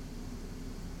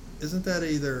that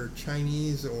either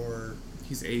Chinese or?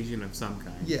 He's Asian of some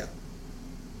kind. Yeah.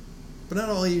 But not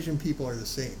all Asian people are the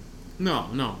same.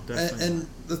 No, definitely. And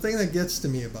the thing that gets to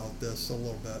me about this a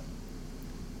little bit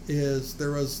is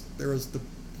there was the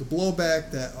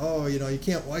blowback that you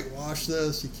can't whitewash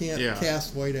this, you can't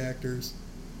cast white actors,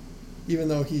 even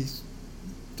though he's,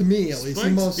 to me at least,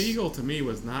 Spike Spiegel to me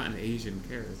was not an Asian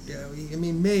character. Yeah, I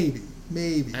mean maybe,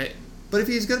 but if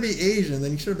he's gonna be Asian,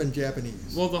 then he should have been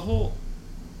Japanese. Well, the whole.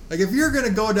 Like, if you're going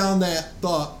to go down that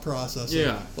thought process,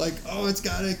 yeah. Like, it's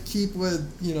got to keep with,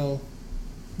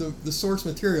 the source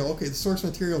material. Okay, the source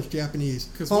material is Japanese.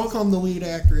 How come the lead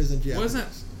actor isn't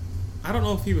Japanese? I don't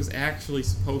know if he was actually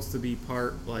supposed to be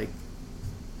part, I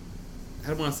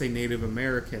don't want to say Native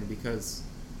American because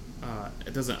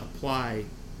it doesn't apply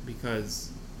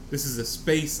because this is a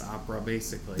space opera,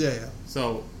 basically. Yeah.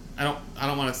 So, I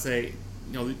don't want to say,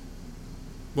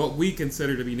 what we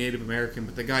consider to be Native American,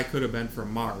 but the guy could have been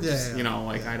from Mars. Yeah.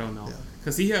 I don't know.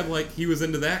 Because he was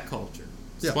into that culture.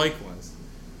 Yeah. Spike was.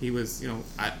 He was, And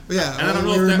I don't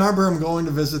know if remember him going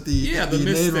to visit the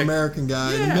Native American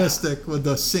guy, the mystic with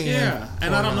the sand. Yeah,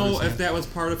 and I don't know if that was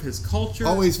part of his culture.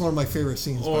 Always one of my favorite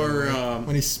scenes, or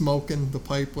when he's smoking the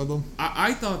pipe with him.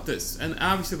 I thought this, and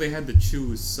obviously they had to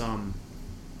choose some.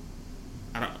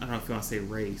 I don't know if you want to say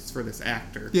race for this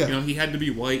actor. Yeah. He had to be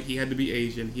white, he had to be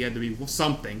Asian, he had to be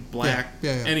something, black,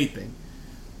 anything.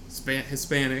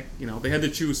 Hispanic, they had to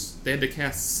choose, they had to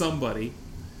cast somebody.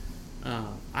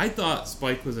 I thought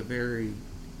Spike was a very,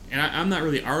 and I'm not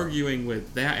really arguing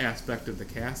with that aspect of the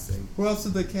casting. Who else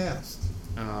did they cast?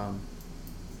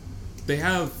 They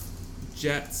have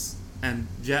Jet and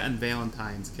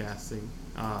Valentine's casting,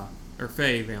 or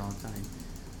Faye Valentine.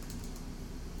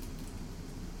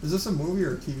 Is this a movie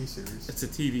or a TV series? It's a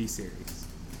TV series.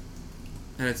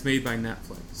 And it's made by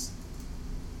Netflix.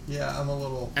 Yeah, I'm a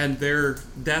little... And their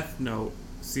Death Note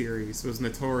series was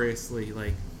notoriously,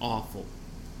 awful.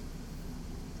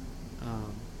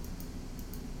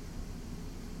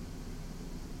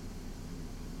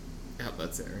 Yep,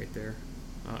 that's it right there.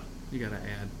 You gotta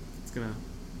add. It's gonna...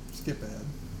 Skip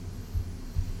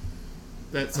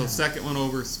ad. So second one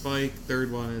over Spike,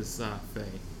 third one is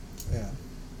Faye. Yeah.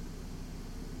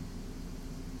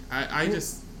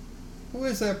 Who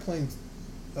is that playing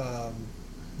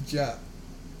Jet?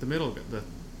 The middle...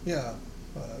 Yeah.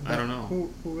 I don't know.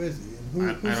 Who is he?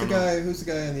 And who's the guy? Who's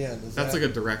the guy in the end? That's like a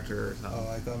director or something.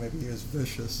 Oh, I thought maybe he was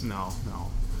vicious. No.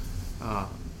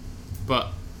 But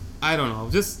I don't know.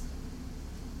 Just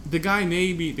the guy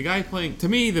playing, to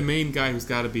me, the main guy who's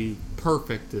got to be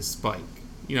perfect is Spike.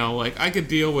 I could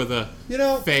deal with a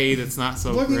Faye that's not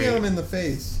so looking great. At him in the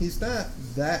face, he's not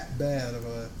that bad of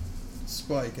a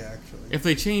Spike, actually. If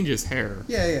they change his hair.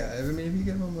 Yeah. I mean, if you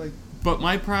give him But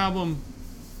my problem,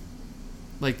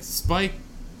 Spike,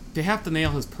 they have to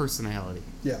nail his personality.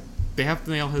 Yeah. They have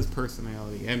to nail his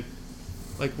personality. And,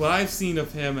 what I've seen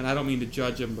of him, and I don't mean to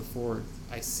judge him before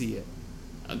I see it,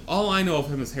 all I know of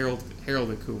him is Harold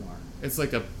and Kumar. It's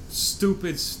like a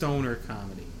stupid stoner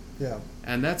comedy. Yeah.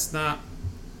 And that's not...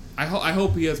 I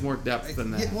hope he has more depth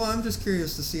than that. Yeah, well, I'm just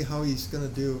curious to see how he's going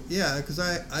to do... Yeah, because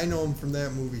I know him from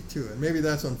that movie, too. And maybe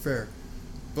that's unfair.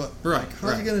 But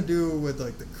how's he going to do with,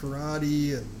 the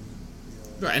karate and...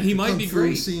 Right, and he might be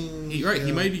great. Scenes,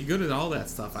 he might be good at all that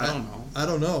stuff. I don't know. I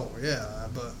don't know, yeah.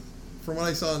 But from what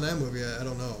I saw in that movie, I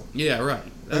don't know. Yeah, right.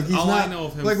 That's all I know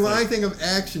of him. When I think of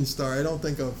action star, I don't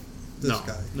think of this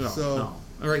guy. No.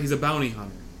 All right, he's a bounty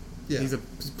hunter. Yeah. He's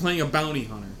playing a bounty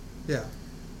hunter. Yeah.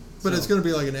 But it's going to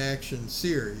be like an action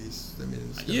series. I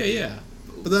mean, yeah.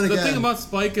 But then again, the thing about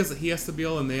Spike is that he has to be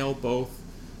able to nail both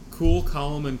cool,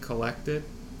 calm, and collected.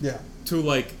 Yeah.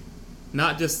 To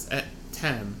not just at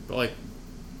 10, but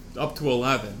up to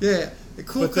 11. Yeah.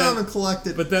 Cool, calm, and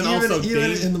collected. But then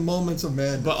even in the moments of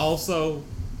madness. But also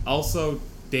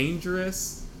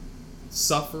dangerous,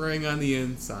 suffering on the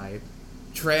inside,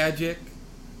 tragic,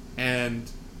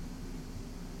 and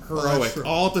heroic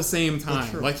all at the same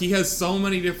time. He has so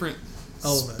many different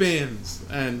spins,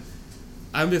 and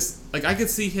I'm just I could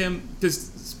see him because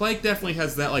Spike definitely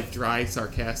has that dry,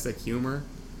 sarcastic humor.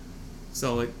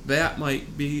 So that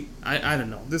might be I don't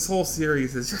know. This whole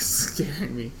series is just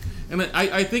scaring me, and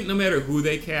I think no matter who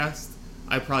they cast,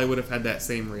 I probably would have had that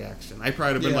same reaction. I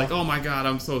probably would have been oh my god,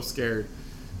 I'm so scared.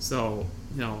 So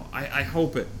I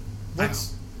hope it.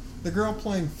 What's the girl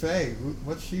playing Faye?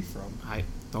 What's she from?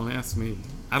 Don't ask me.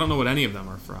 I don't know what any of them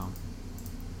are from.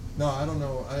 No, I don't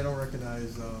know. I don't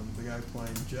recognize the guy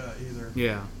playing Jet either.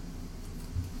 Yeah.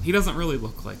 He doesn't really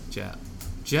look like Jet.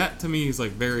 Jet to me is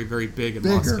like very, very big and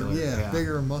bigger, muscular. Yeah,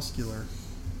 bigger and muscular.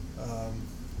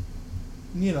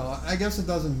 I guess it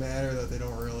doesn't matter that they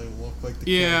don't really look like the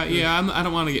characters. Yeah. I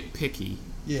don't want to get picky.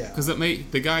 Yeah. Because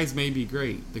the guys may be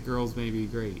great. The girls may be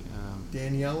great.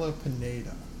 Daniela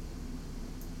Pineda.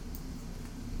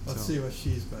 Let's see what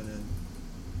she's been in.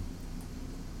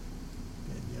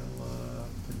 Daniela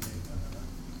Pineda.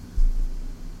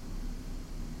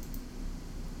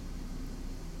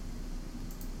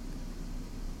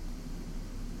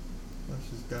 Well,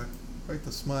 she's got quite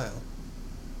the smile.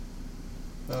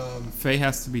 Faye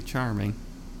has to be charming.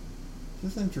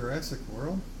 She's in Jurassic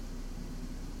World?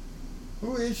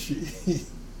 Who is she?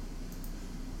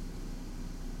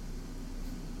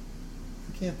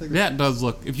 I can't think of That does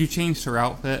look... If you changed her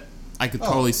outfit, I could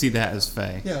totally see that as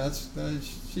Faye. Yeah,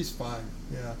 she's fine.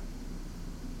 Yeah.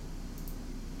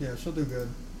 Yeah, she'll do good.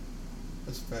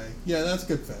 That's Faye. Yeah, that's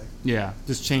good Faye. Yeah,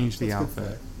 just change the That's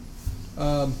outfit.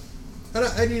 Good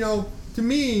Faye. And to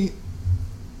me,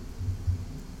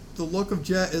 the look of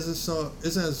Jet isn't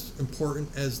as important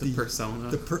as the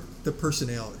persona, the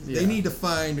personality. Yeah. They need to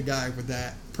find a guy with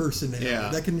that personality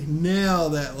that can nail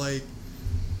that,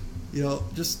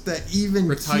 just that even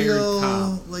retired keel,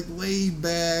 cop, laid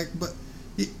back. But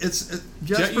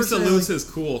Jet used to lose his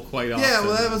cool quite often. Yeah,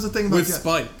 well, that was the thing about with Jet.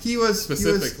 Spike. He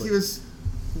was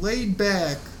laid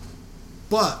back,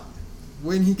 but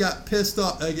when he got pissed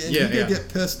off, he could get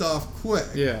pissed off quick.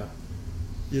 Yeah.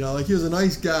 He was a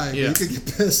nice guy, but he could get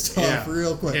pissed off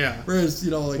real quick. Yeah. Whereas,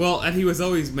 well, and he was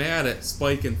always mad at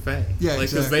Spike and Faye. Yeah,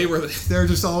 because exactly. they were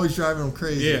just always driving him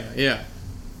crazy. Yeah.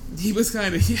 He was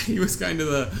kind of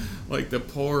the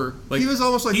poor. He was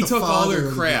almost like he the took father all their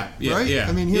of the crap. group, right? Yeah.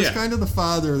 I mean, he was kind of the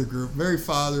father of the group, very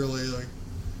fatherly.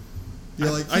 He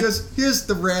was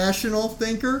the rational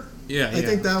thinker. Yeah. I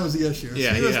think that was the issue.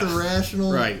 Yeah, he was the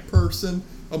rational person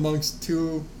amongst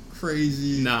two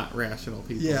crazy, not rational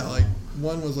people. Yeah,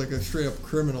 one was a straight up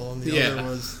criminal, and the other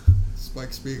was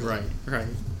Spike Spiegel. Right.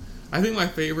 I think my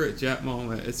favorite Jet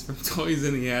moment is from Toys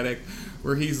in the Attic,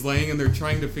 where he's laying and they're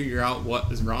trying to figure out what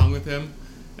is wrong with him,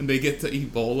 and they get to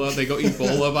Ebola. They go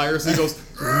Ebola virus, and he goes,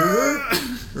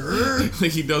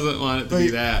 he doesn't want it to be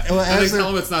that. Well, and they tell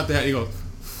him it's not that. He goes,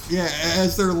 yeah,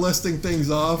 as they're listing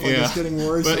things off, it's getting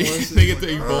worse and worse. They get to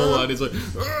Ebola, and he's like,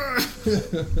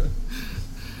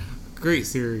 great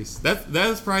series. That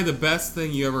is probably the best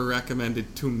thing you ever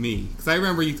recommended to me. Because I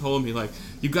remember you told me,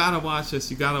 you gotta watch this,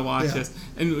 this.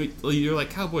 And you're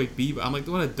like, Cowboy Bebop. I'm like,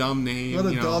 what a dumb name. What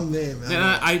a dumb name. And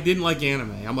I didn't like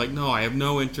anime. I'm like, no, I have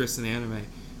no interest in anime.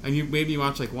 And you made me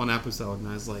watch one episode, and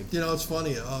I was like... it's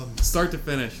funny. Start to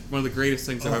finish, one of the greatest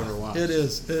things I've ever watched. It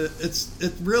is.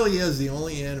 It really is the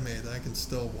only anime that I can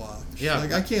still watch. Yeah.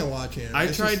 I can't watch anime. I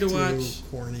tried to watch...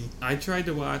 corny. I tried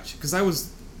to watch... Because I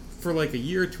was... For a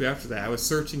year or two after that, I was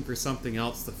searching for something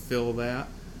else to fill that.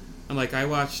 And I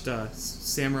watched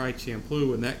Samurai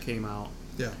Champloo when that came out.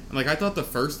 Yeah. And I thought the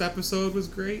first episode was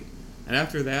great. And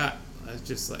after that... It's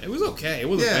just it was okay. It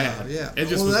wasn't bad. Yeah. It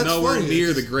just was nowhere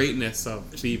near the greatness of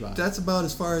Bebop. That's about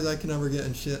as far as I can ever get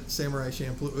in Samurai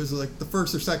Champloo. It was the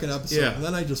first or second episode, and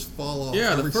then I just fall off.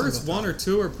 Yeah, the first one or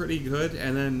two are pretty good,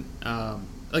 and then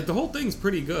the whole thing's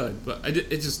pretty good, but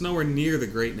it's just nowhere near the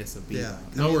greatness of Bebop. Yeah,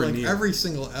 nowhere near. Every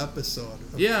single episode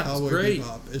of Cowboy great.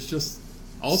 Bebop. It's just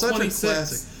all such 26. a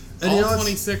classic. And all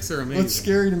 26 are amazing. What's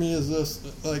scary to me is this: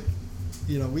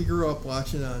 we grew up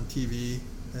watching it on TV,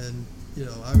 and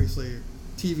obviously.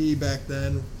 TV back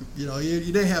then, you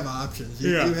didn't have options.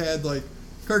 You had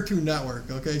Cartoon Network,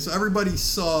 okay? So everybody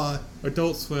saw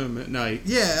Adult Swim at night.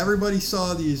 Yeah, everybody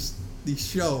saw these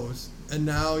shows, and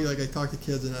now I talk to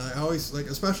kids, and I always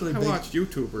especially I watch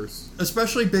YouTubers,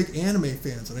 especially big anime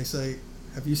fans, and I say,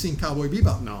 "Have you seen Cowboy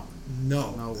Bebop?" No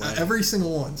way. Every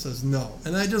single one says no,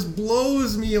 and that just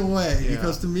blows me away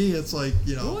because to me it's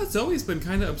well, it's always been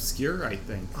kind of obscure, I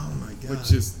think. Oh my god,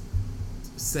 which is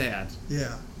sad.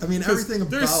 Yeah. I mean, everything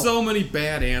about... There's so many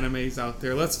bad animes out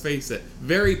there, let's face it.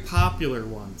 Very popular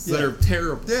ones that are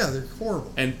terrible. Yeah, they're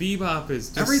horrible. And Bebop is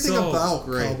just everything so about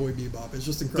great. Cowboy Bebop is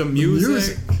just incredible. The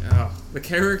music. The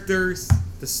characters,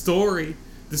 the story.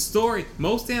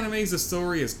 Most animes, the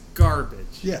story is garbage.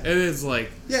 Yeah. It is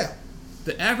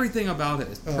everything about it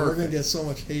is perfect. We're going to get so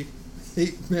much hate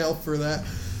mail for that.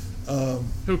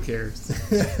 Who cares?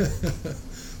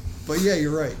 But yeah,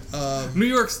 you're right. New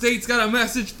York State's got a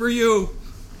message for you.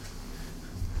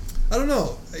 I don't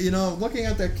know. Looking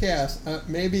at that cast,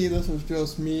 maybe this was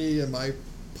just me and my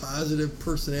positive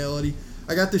personality.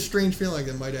 I got this strange feeling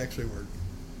like it might actually work.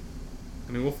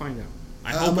 I mean, we'll find out.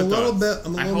 I'm a little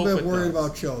bit worried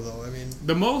about Cho, though. I mean,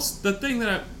 the thing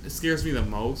that scares me the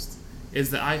most is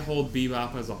that I hold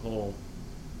Bebop as a whole.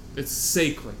 It's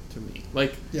sacred to me.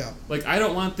 Like I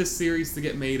don't want this series to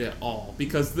get made at all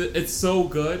because it's so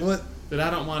good that I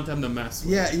don't want them to mess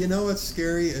with it. Yeah, you know what's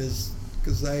scary is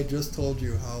because I just told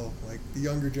you how like the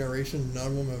younger generation, none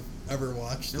of them have ever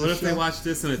watched this. What if show? they watch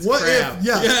this and it's what crap?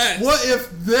 Yes. What if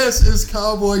this is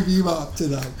Cowboy Bebop to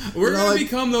them? We're gonna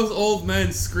become those old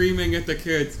men screaming at the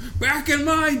kids. Back in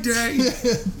my day,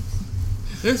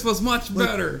 this was much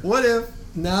better. What if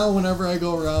now, whenever I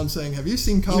go around saying, "Have you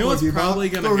seen Cowboy Bebop?" You know what's probably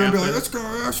gonna happen? Be like, let's go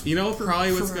ask you know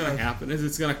probably what's gonna happen is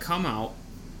it's gonna come out.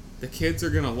 The kids are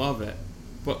gonna love it,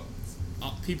 but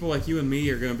people like you and me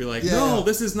are going to be like, no,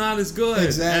 this is not as good.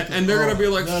 Exactly. And they're going to be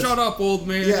like, shut up, old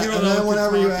man. Yeah, you don't and know then what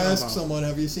whenever you ask someone,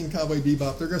 have you seen Cowboy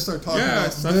Bebop, they're going to start talking about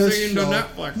this I've show. seen the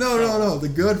Netflix No, the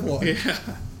good one. Yeah.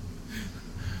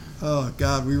 Oh,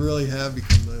 God, we really have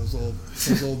become those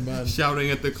old men.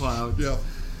 Shouting at the clouds. Yeah.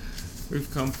 We've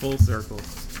come full circle.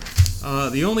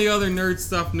 The only other nerd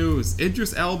stuff news,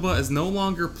 Idris Elba is no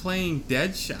longer playing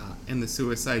Deadshot in the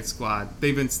Suicide Squad.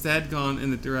 They've instead gone in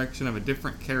the direction of a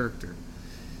different character.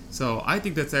 So I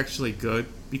think that's actually good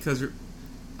because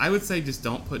I would say just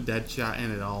don't put Deadshot in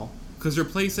at all. Because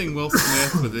replacing Will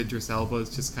Smith with Idris Elba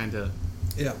is just kind of...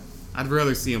 Yeah. I'd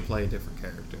rather see him play a different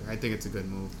character. I think it's a good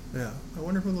move. Yeah. I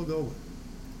wonder who they'll go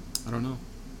with. I don't know.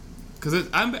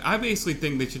 Because I basically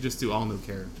think they should just do all new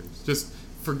characters. Just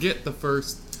forget the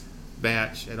first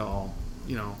batch at all.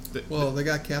 You know. They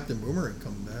got Captain Boomerang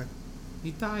coming back.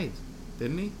 He died,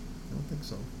 didn't he? I don't think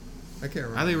so. I can't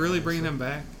remember. Are they really bringing him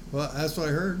back? Well, that's what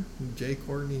I heard. Jay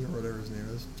Courtney or whatever his name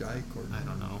is. Jai Courtney. I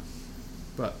don't know.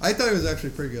 But I thought he was actually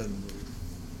pretty good in the movie.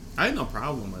 I had no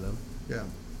problem with him. Yeah.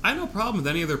 I had no problem with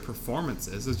any of their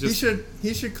performances. It's just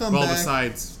he should come back. Well,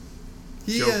 besides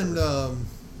he Joker.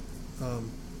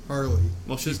 And Harley.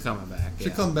 Well, she's coming back.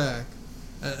 Should come back,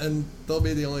 and they'll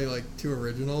be the only like two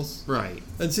originals. Right.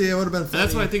 And see, it would have been funny. And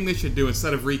that's what I think they should do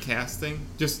instead of recasting.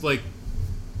 Just it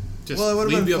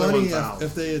would have been funny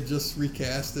if they had just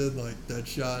recasted like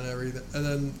Deadshot and everything, and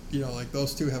then like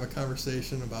those two have a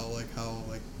conversation about like how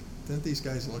like didn't these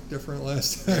guys look different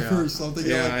last time or something?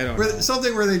 Yeah, I don't know.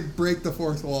 Something where they break the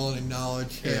fourth wall and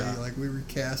acknowledge, hey, like we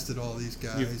recasted all these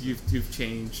guys. You've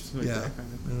changed. Like that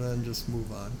kind of thing. And then just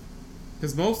move on.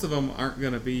 Because most of them aren't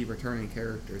going to be returning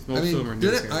characters. Most of them are new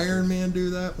characters. Didn't Iron Man do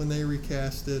that when they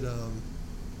recasted?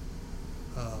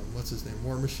 What's his name?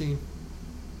 War Machine.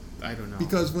 I don't know.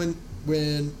 Because when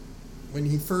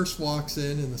he first walks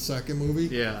in the second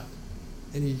movie, and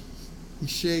he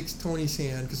shakes Tony's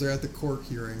hand because they're at the court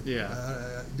hearing.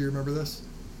 Yeah. Do you remember this?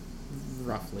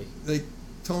 Roughly. Like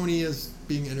Tony is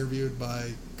being interviewed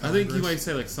by Congress. I think you might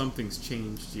say like something's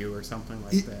changed you or something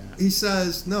like that. He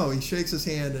says no. He shakes his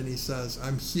hand and he says,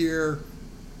 "I'm here,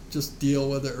 just deal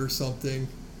with it" or something,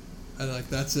 and like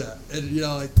that's it. And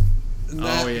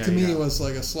to me it was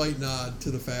like a slight nod to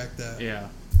the fact that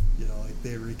like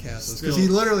they recast this because he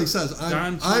literally says,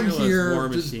 "I'm here, War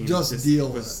Machine just deal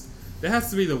with it." That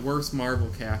has to be the worst Marvel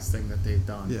casting that they've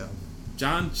done. Yeah.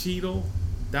 Don Cheadle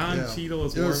as War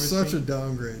Machine. It was such a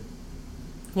downgrade.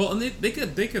 Well, and they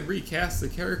could recast the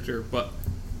character, but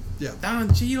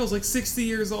Don Cheadle's like 60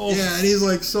 years old. Yeah, and he's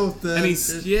like so thin. And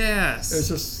it's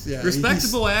just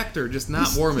respectable actor, just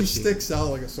not War Machine. He sticks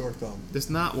out like a sore thumb. Just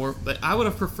not War. Like, I would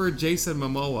have preferred Jason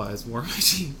Momoa as War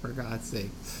Machine, for God's sake.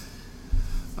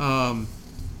 All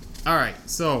right,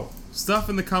 so stuff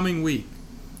in the coming week.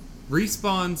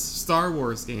 Respawn's Star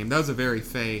Wars game. That was a very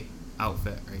Faye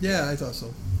outfit, right? Yeah, I thought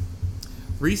so.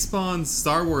 Respawn's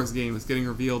Star Wars game is getting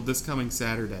revealed this coming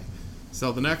Saturday.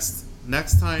 So the next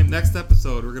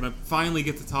episode, we're gonna finally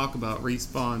get to talk about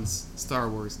Respawn's Star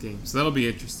Wars game. So that'll be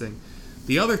interesting.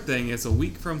 The other thing is, a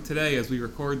week from today, as we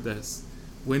record this,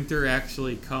 winter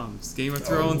actually comes. Game of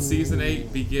Thrones Season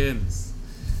 8 begins.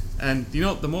 And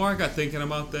the more I got thinking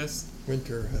about this,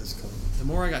 winter has come. The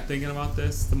more I got thinking about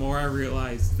this, the more I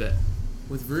realized that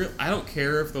I don't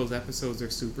care if those episodes are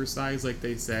supersized like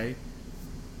they say.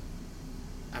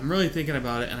 I'm really thinking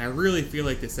about it, and I really feel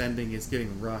like this ending is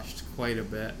getting rushed quite a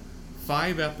bit.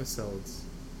 5 episodes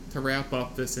to wrap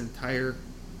up this entire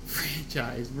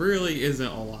franchise really isn't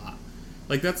a lot.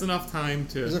 Like, that's enough time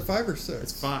to... Is it 5 or 6?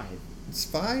 It's 5. It's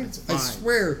 5? It's 5. I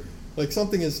swear, like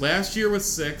something is... Last year was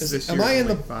 6, this year am I in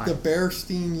like 5. the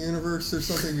Bearstein universe or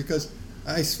something? Because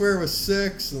I swear it was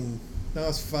 6, and now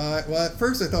it's 5. Well, at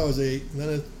first I thought it was 8,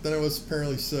 and then it was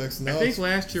apparently 6. And now I think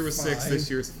last year was 6, 5. this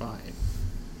year's 5.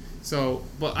 So,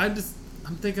 but I'm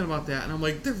thinking about that, and I'm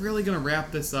like, they're really going to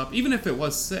wrap this up, even if it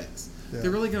was 6. Yeah.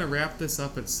 They're really going to wrap this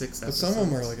up in 6 But episodes. some of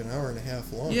them are like an hour and a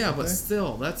half long. Yeah, aren't but they?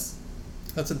 still,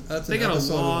 they got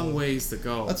a long ways to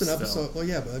go. That's an still. episode. Well,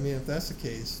 yeah, but I mean, if that's the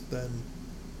case, then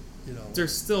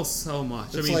There's still so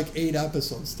much. it's like 8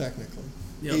 episodes technically.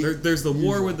 There's the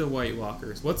war usual. with the White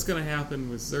Walkers. What's going to happen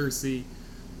with Cersei?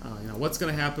 What's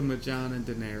going to happen with Jon and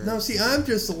Daenerys? No, see,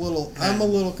 I'm a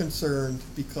little concerned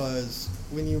because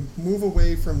when you move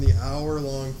away from the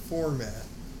hour-long format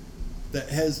that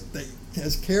has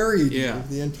carried you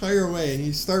the entire way, and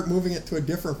you start moving it to a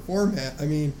different format, I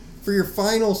mean, for your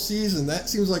final season, that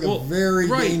seems like a very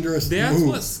dangerous That's move.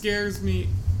 what scares me,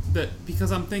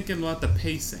 because I'm thinking about the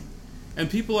pacing. And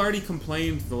people already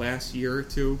complained the last year or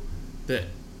two that,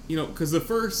 because the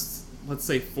first, let's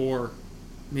say 4,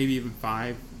 maybe even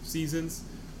 5 seasons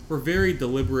were very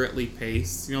deliberately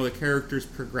paced. The characters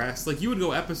progressed. Like, you would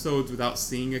go episodes without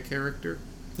seeing a character.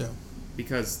 Yeah.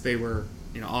 Because they were,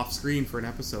 off screen for an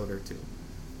episode or two.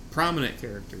 Prominent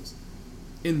characters.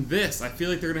 In this, I feel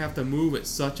like they're going to have to move at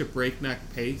such a breakneck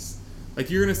pace. Like,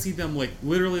 you're going to see them, like,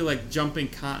 literally, like, jumping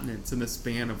continents in the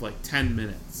span of, like, 10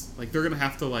 minutes. Like, they're going to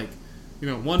have to, like,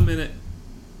 1 minute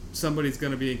somebody's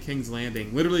going to be in King's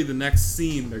Landing. Literally the next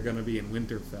scene, they're going to be in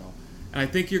Winterfell. And I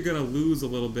think you're going to lose a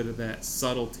little bit of that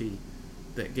subtlety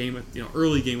that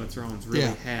early Game of Thrones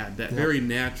really had. That very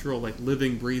natural, like,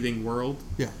 living, breathing world.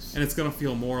 Yes. And it's going to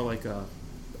feel more like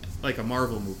a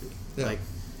Marvel movie. Yeah. Like,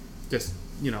 just,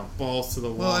 balls to the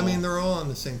wall. Well, I mean, they're all on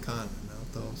the same continent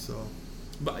now, though, so...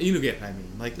 But you get what I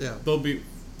mean. Like, yeah. they'll be...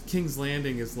 King's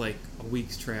Landing is, like, a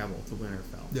week's travel to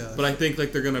Winterfell. Yeah. But I think,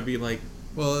 like, they're going to be, like...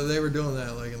 Well, they were doing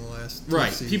that, like, in the last 2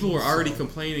 Right. seasons, People were already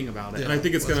complaining about it. Yeah, and I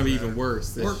think it's going to be doesn't even matter.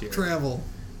 worse this Work year. travel.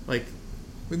 Like...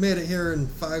 We made it here in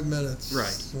 5 minutes.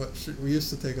 Right. We used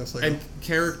to take us like and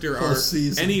character whole arc.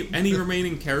 season. Any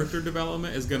remaining character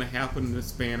development is going to happen in the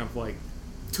span of, like,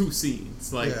 2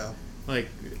 scenes. Like, like,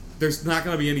 there's not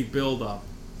going to be any build up.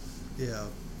 Yeah.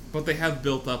 But they have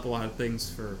built up a lot of things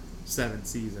for 7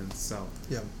 seasons, so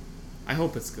yeah. I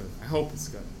hope it's good.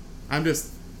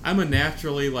 I'm a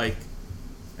naturally, like,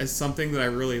 as something that I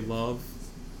really love,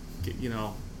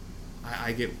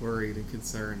 I get worried and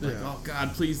concerned. Like, oh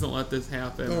God, please don't let this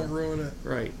happen. Don't ruin it.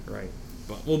 Right.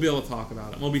 But we'll be able to talk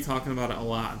about it. We'll be talking about it a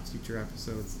lot in future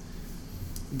episodes.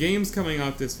 Games coming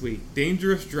out this week.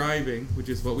 Dangerous Driving, which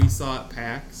is what we saw at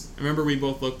PAX. I remember we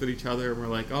both looked at each other and were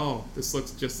like, oh, this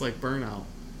looks just like Burnout.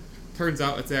 Turns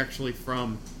out it's actually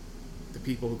from the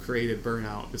people who created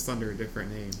Burnout, just under a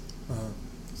different name. Uh-huh.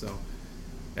 So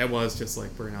that was just like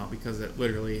Burnout because it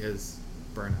literally is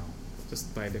Burnout,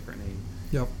 just by a different name.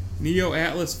 Yep. Neo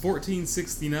Atlas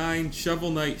 1469,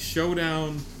 Shovel Knight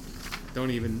Showdown.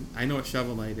 I know what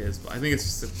Shovel Knight is, but I think it's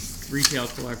just a retail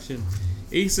collection.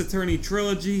 Ace Attorney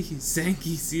Trilogy,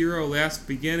 Zanki Zero Last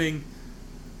Beginning,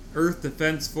 Earth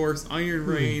Defense Force, Iron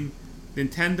Rain,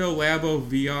 Nintendo Labo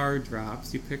VR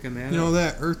drops. You picking that up?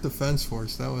 That Earth Defense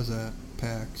Force, that was at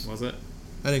PAX. Was it?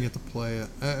 I didn't get to play it.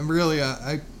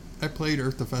 I played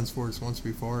Earth Defense Force once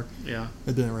before. Yeah.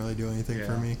 It didn't really do anything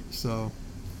for me, so...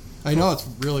 I know it's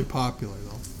really popular,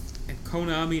 though. And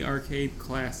Konami Arcade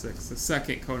Classics, the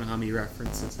second Konami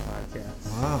references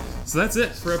podcast. Wow. So that's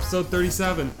it for episode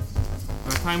 37.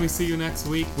 By the time we see you next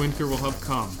week, winter will have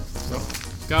come. So,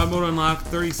 God Mode Unlocked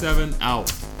 37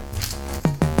 out.